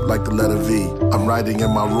hairline shaped like the letter V. I'm writing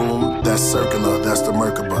in my room, that's circular, that's the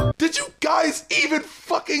Merkaba. Did you guys even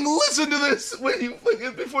fucking listen to this when you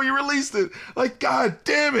before you released it? Like, god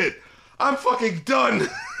damn it, I'm fucking done.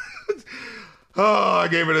 Oh, I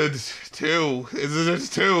gave it a 2. It's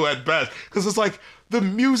 2 at best, because it's like the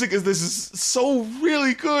music is so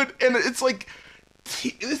really good, and it's like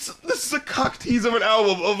this is a cock tease of an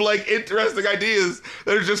album of like interesting ideas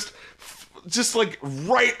that are just like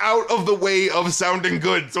right out of the way of sounding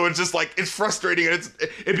good. So it's just like, it's frustrating, and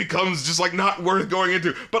it becomes just like not worth going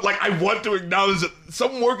into. But like, I want to acknowledge that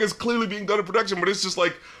some work is clearly being done in production, but it's just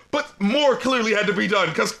like, but more clearly had to be done,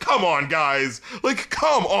 because come on, guys. Like,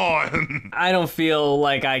 come on. I don't feel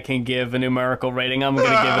like I can give a numerical rating. I'm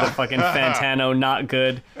going to give it a fucking Fantano not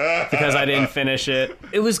good because I didn't finish it.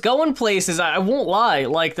 It was going places, I won't lie.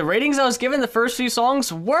 Like, the ratings I was given the first few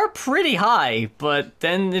songs were pretty high, but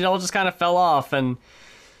then it all just kind of fell off, and,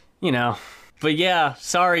 you know. But yeah,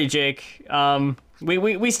 sorry, Jake.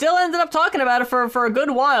 We still ended up talking about it for a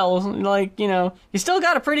good while. Like, you know, you still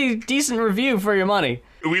got a pretty decent review for your money.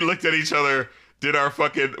 We looked at each other, did our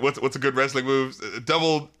fucking what's a good wrestling move?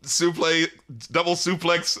 Double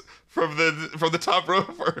suplex from the top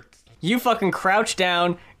rope. You fucking crouched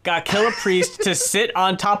down, got Killer Priest to sit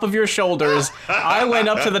on top of your shoulders. I went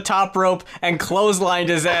up to the top rope and clotheslined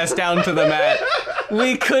his ass down to the mat.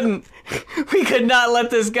 We could not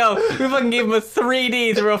let this go. We fucking gave him a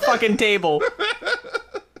 3D through a fucking table.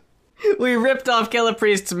 We ripped off Killer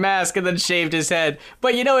Priest's mask and then shaved his head.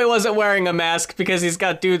 But you know he wasn't wearing a mask because he's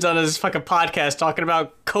got dudes on his fucking podcast talking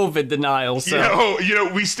about COVID denial, so... You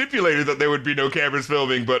know, we stipulated that there would be no cameras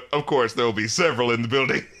filming, but of course there will be several in the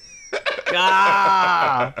building.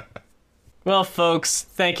 Ah! Well, folks,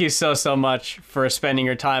 thank you so much for spending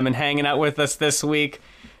your time and hanging out with us this week.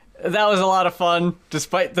 That was a lot of fun,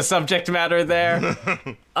 despite the subject matter there.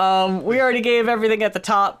 We already gave everything at the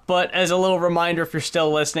top, but as a little reminder, if you're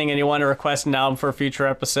still listening and you want to request an album for a future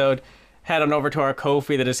episode, head on over to our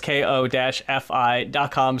Ko-fi, that is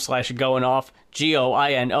ko-fi.com/goingoff,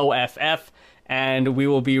 GOINOFF, and we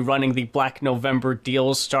will be running the Black November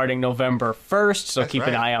deals starting November 1st, so keep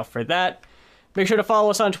an eye out for that. Make sure to follow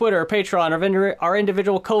us on Twitter, Patreon, our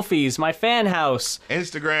individual Ko-fis, my fan house.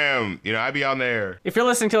 Instagram, you know, I be on there. If you're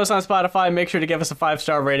listening to us on Spotify, make sure to give us a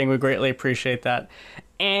 5-star rating. We greatly appreciate that.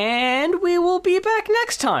 And we will be back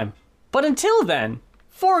next time. But until then,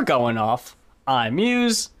 for Going Off, I'm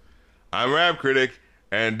Muse. I'm Rap Critic,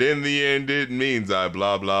 and in the end it means I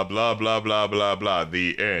blah blah blah blah blah blah blah.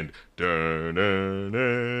 The end.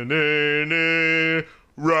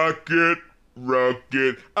 Rocket.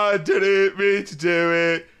 Rocket, I didn't mean to do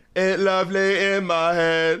it. It lovely in my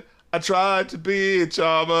head. I tried to be a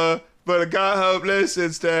charmer, but I got hopeless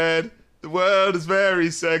instead. The world is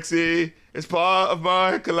very sexy. It's part of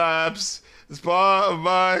my collapse. It's part of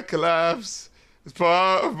my collapse. It's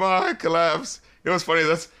part of my collapse. You know what's funny?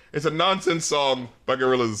 It's a nonsense song by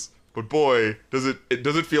Gorillaz, but boy, does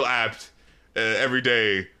it feel apt every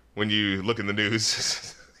day when you look in the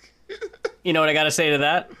news. You know what I gotta say to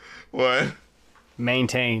that? What?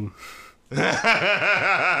 Maintain.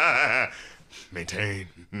 Maintain.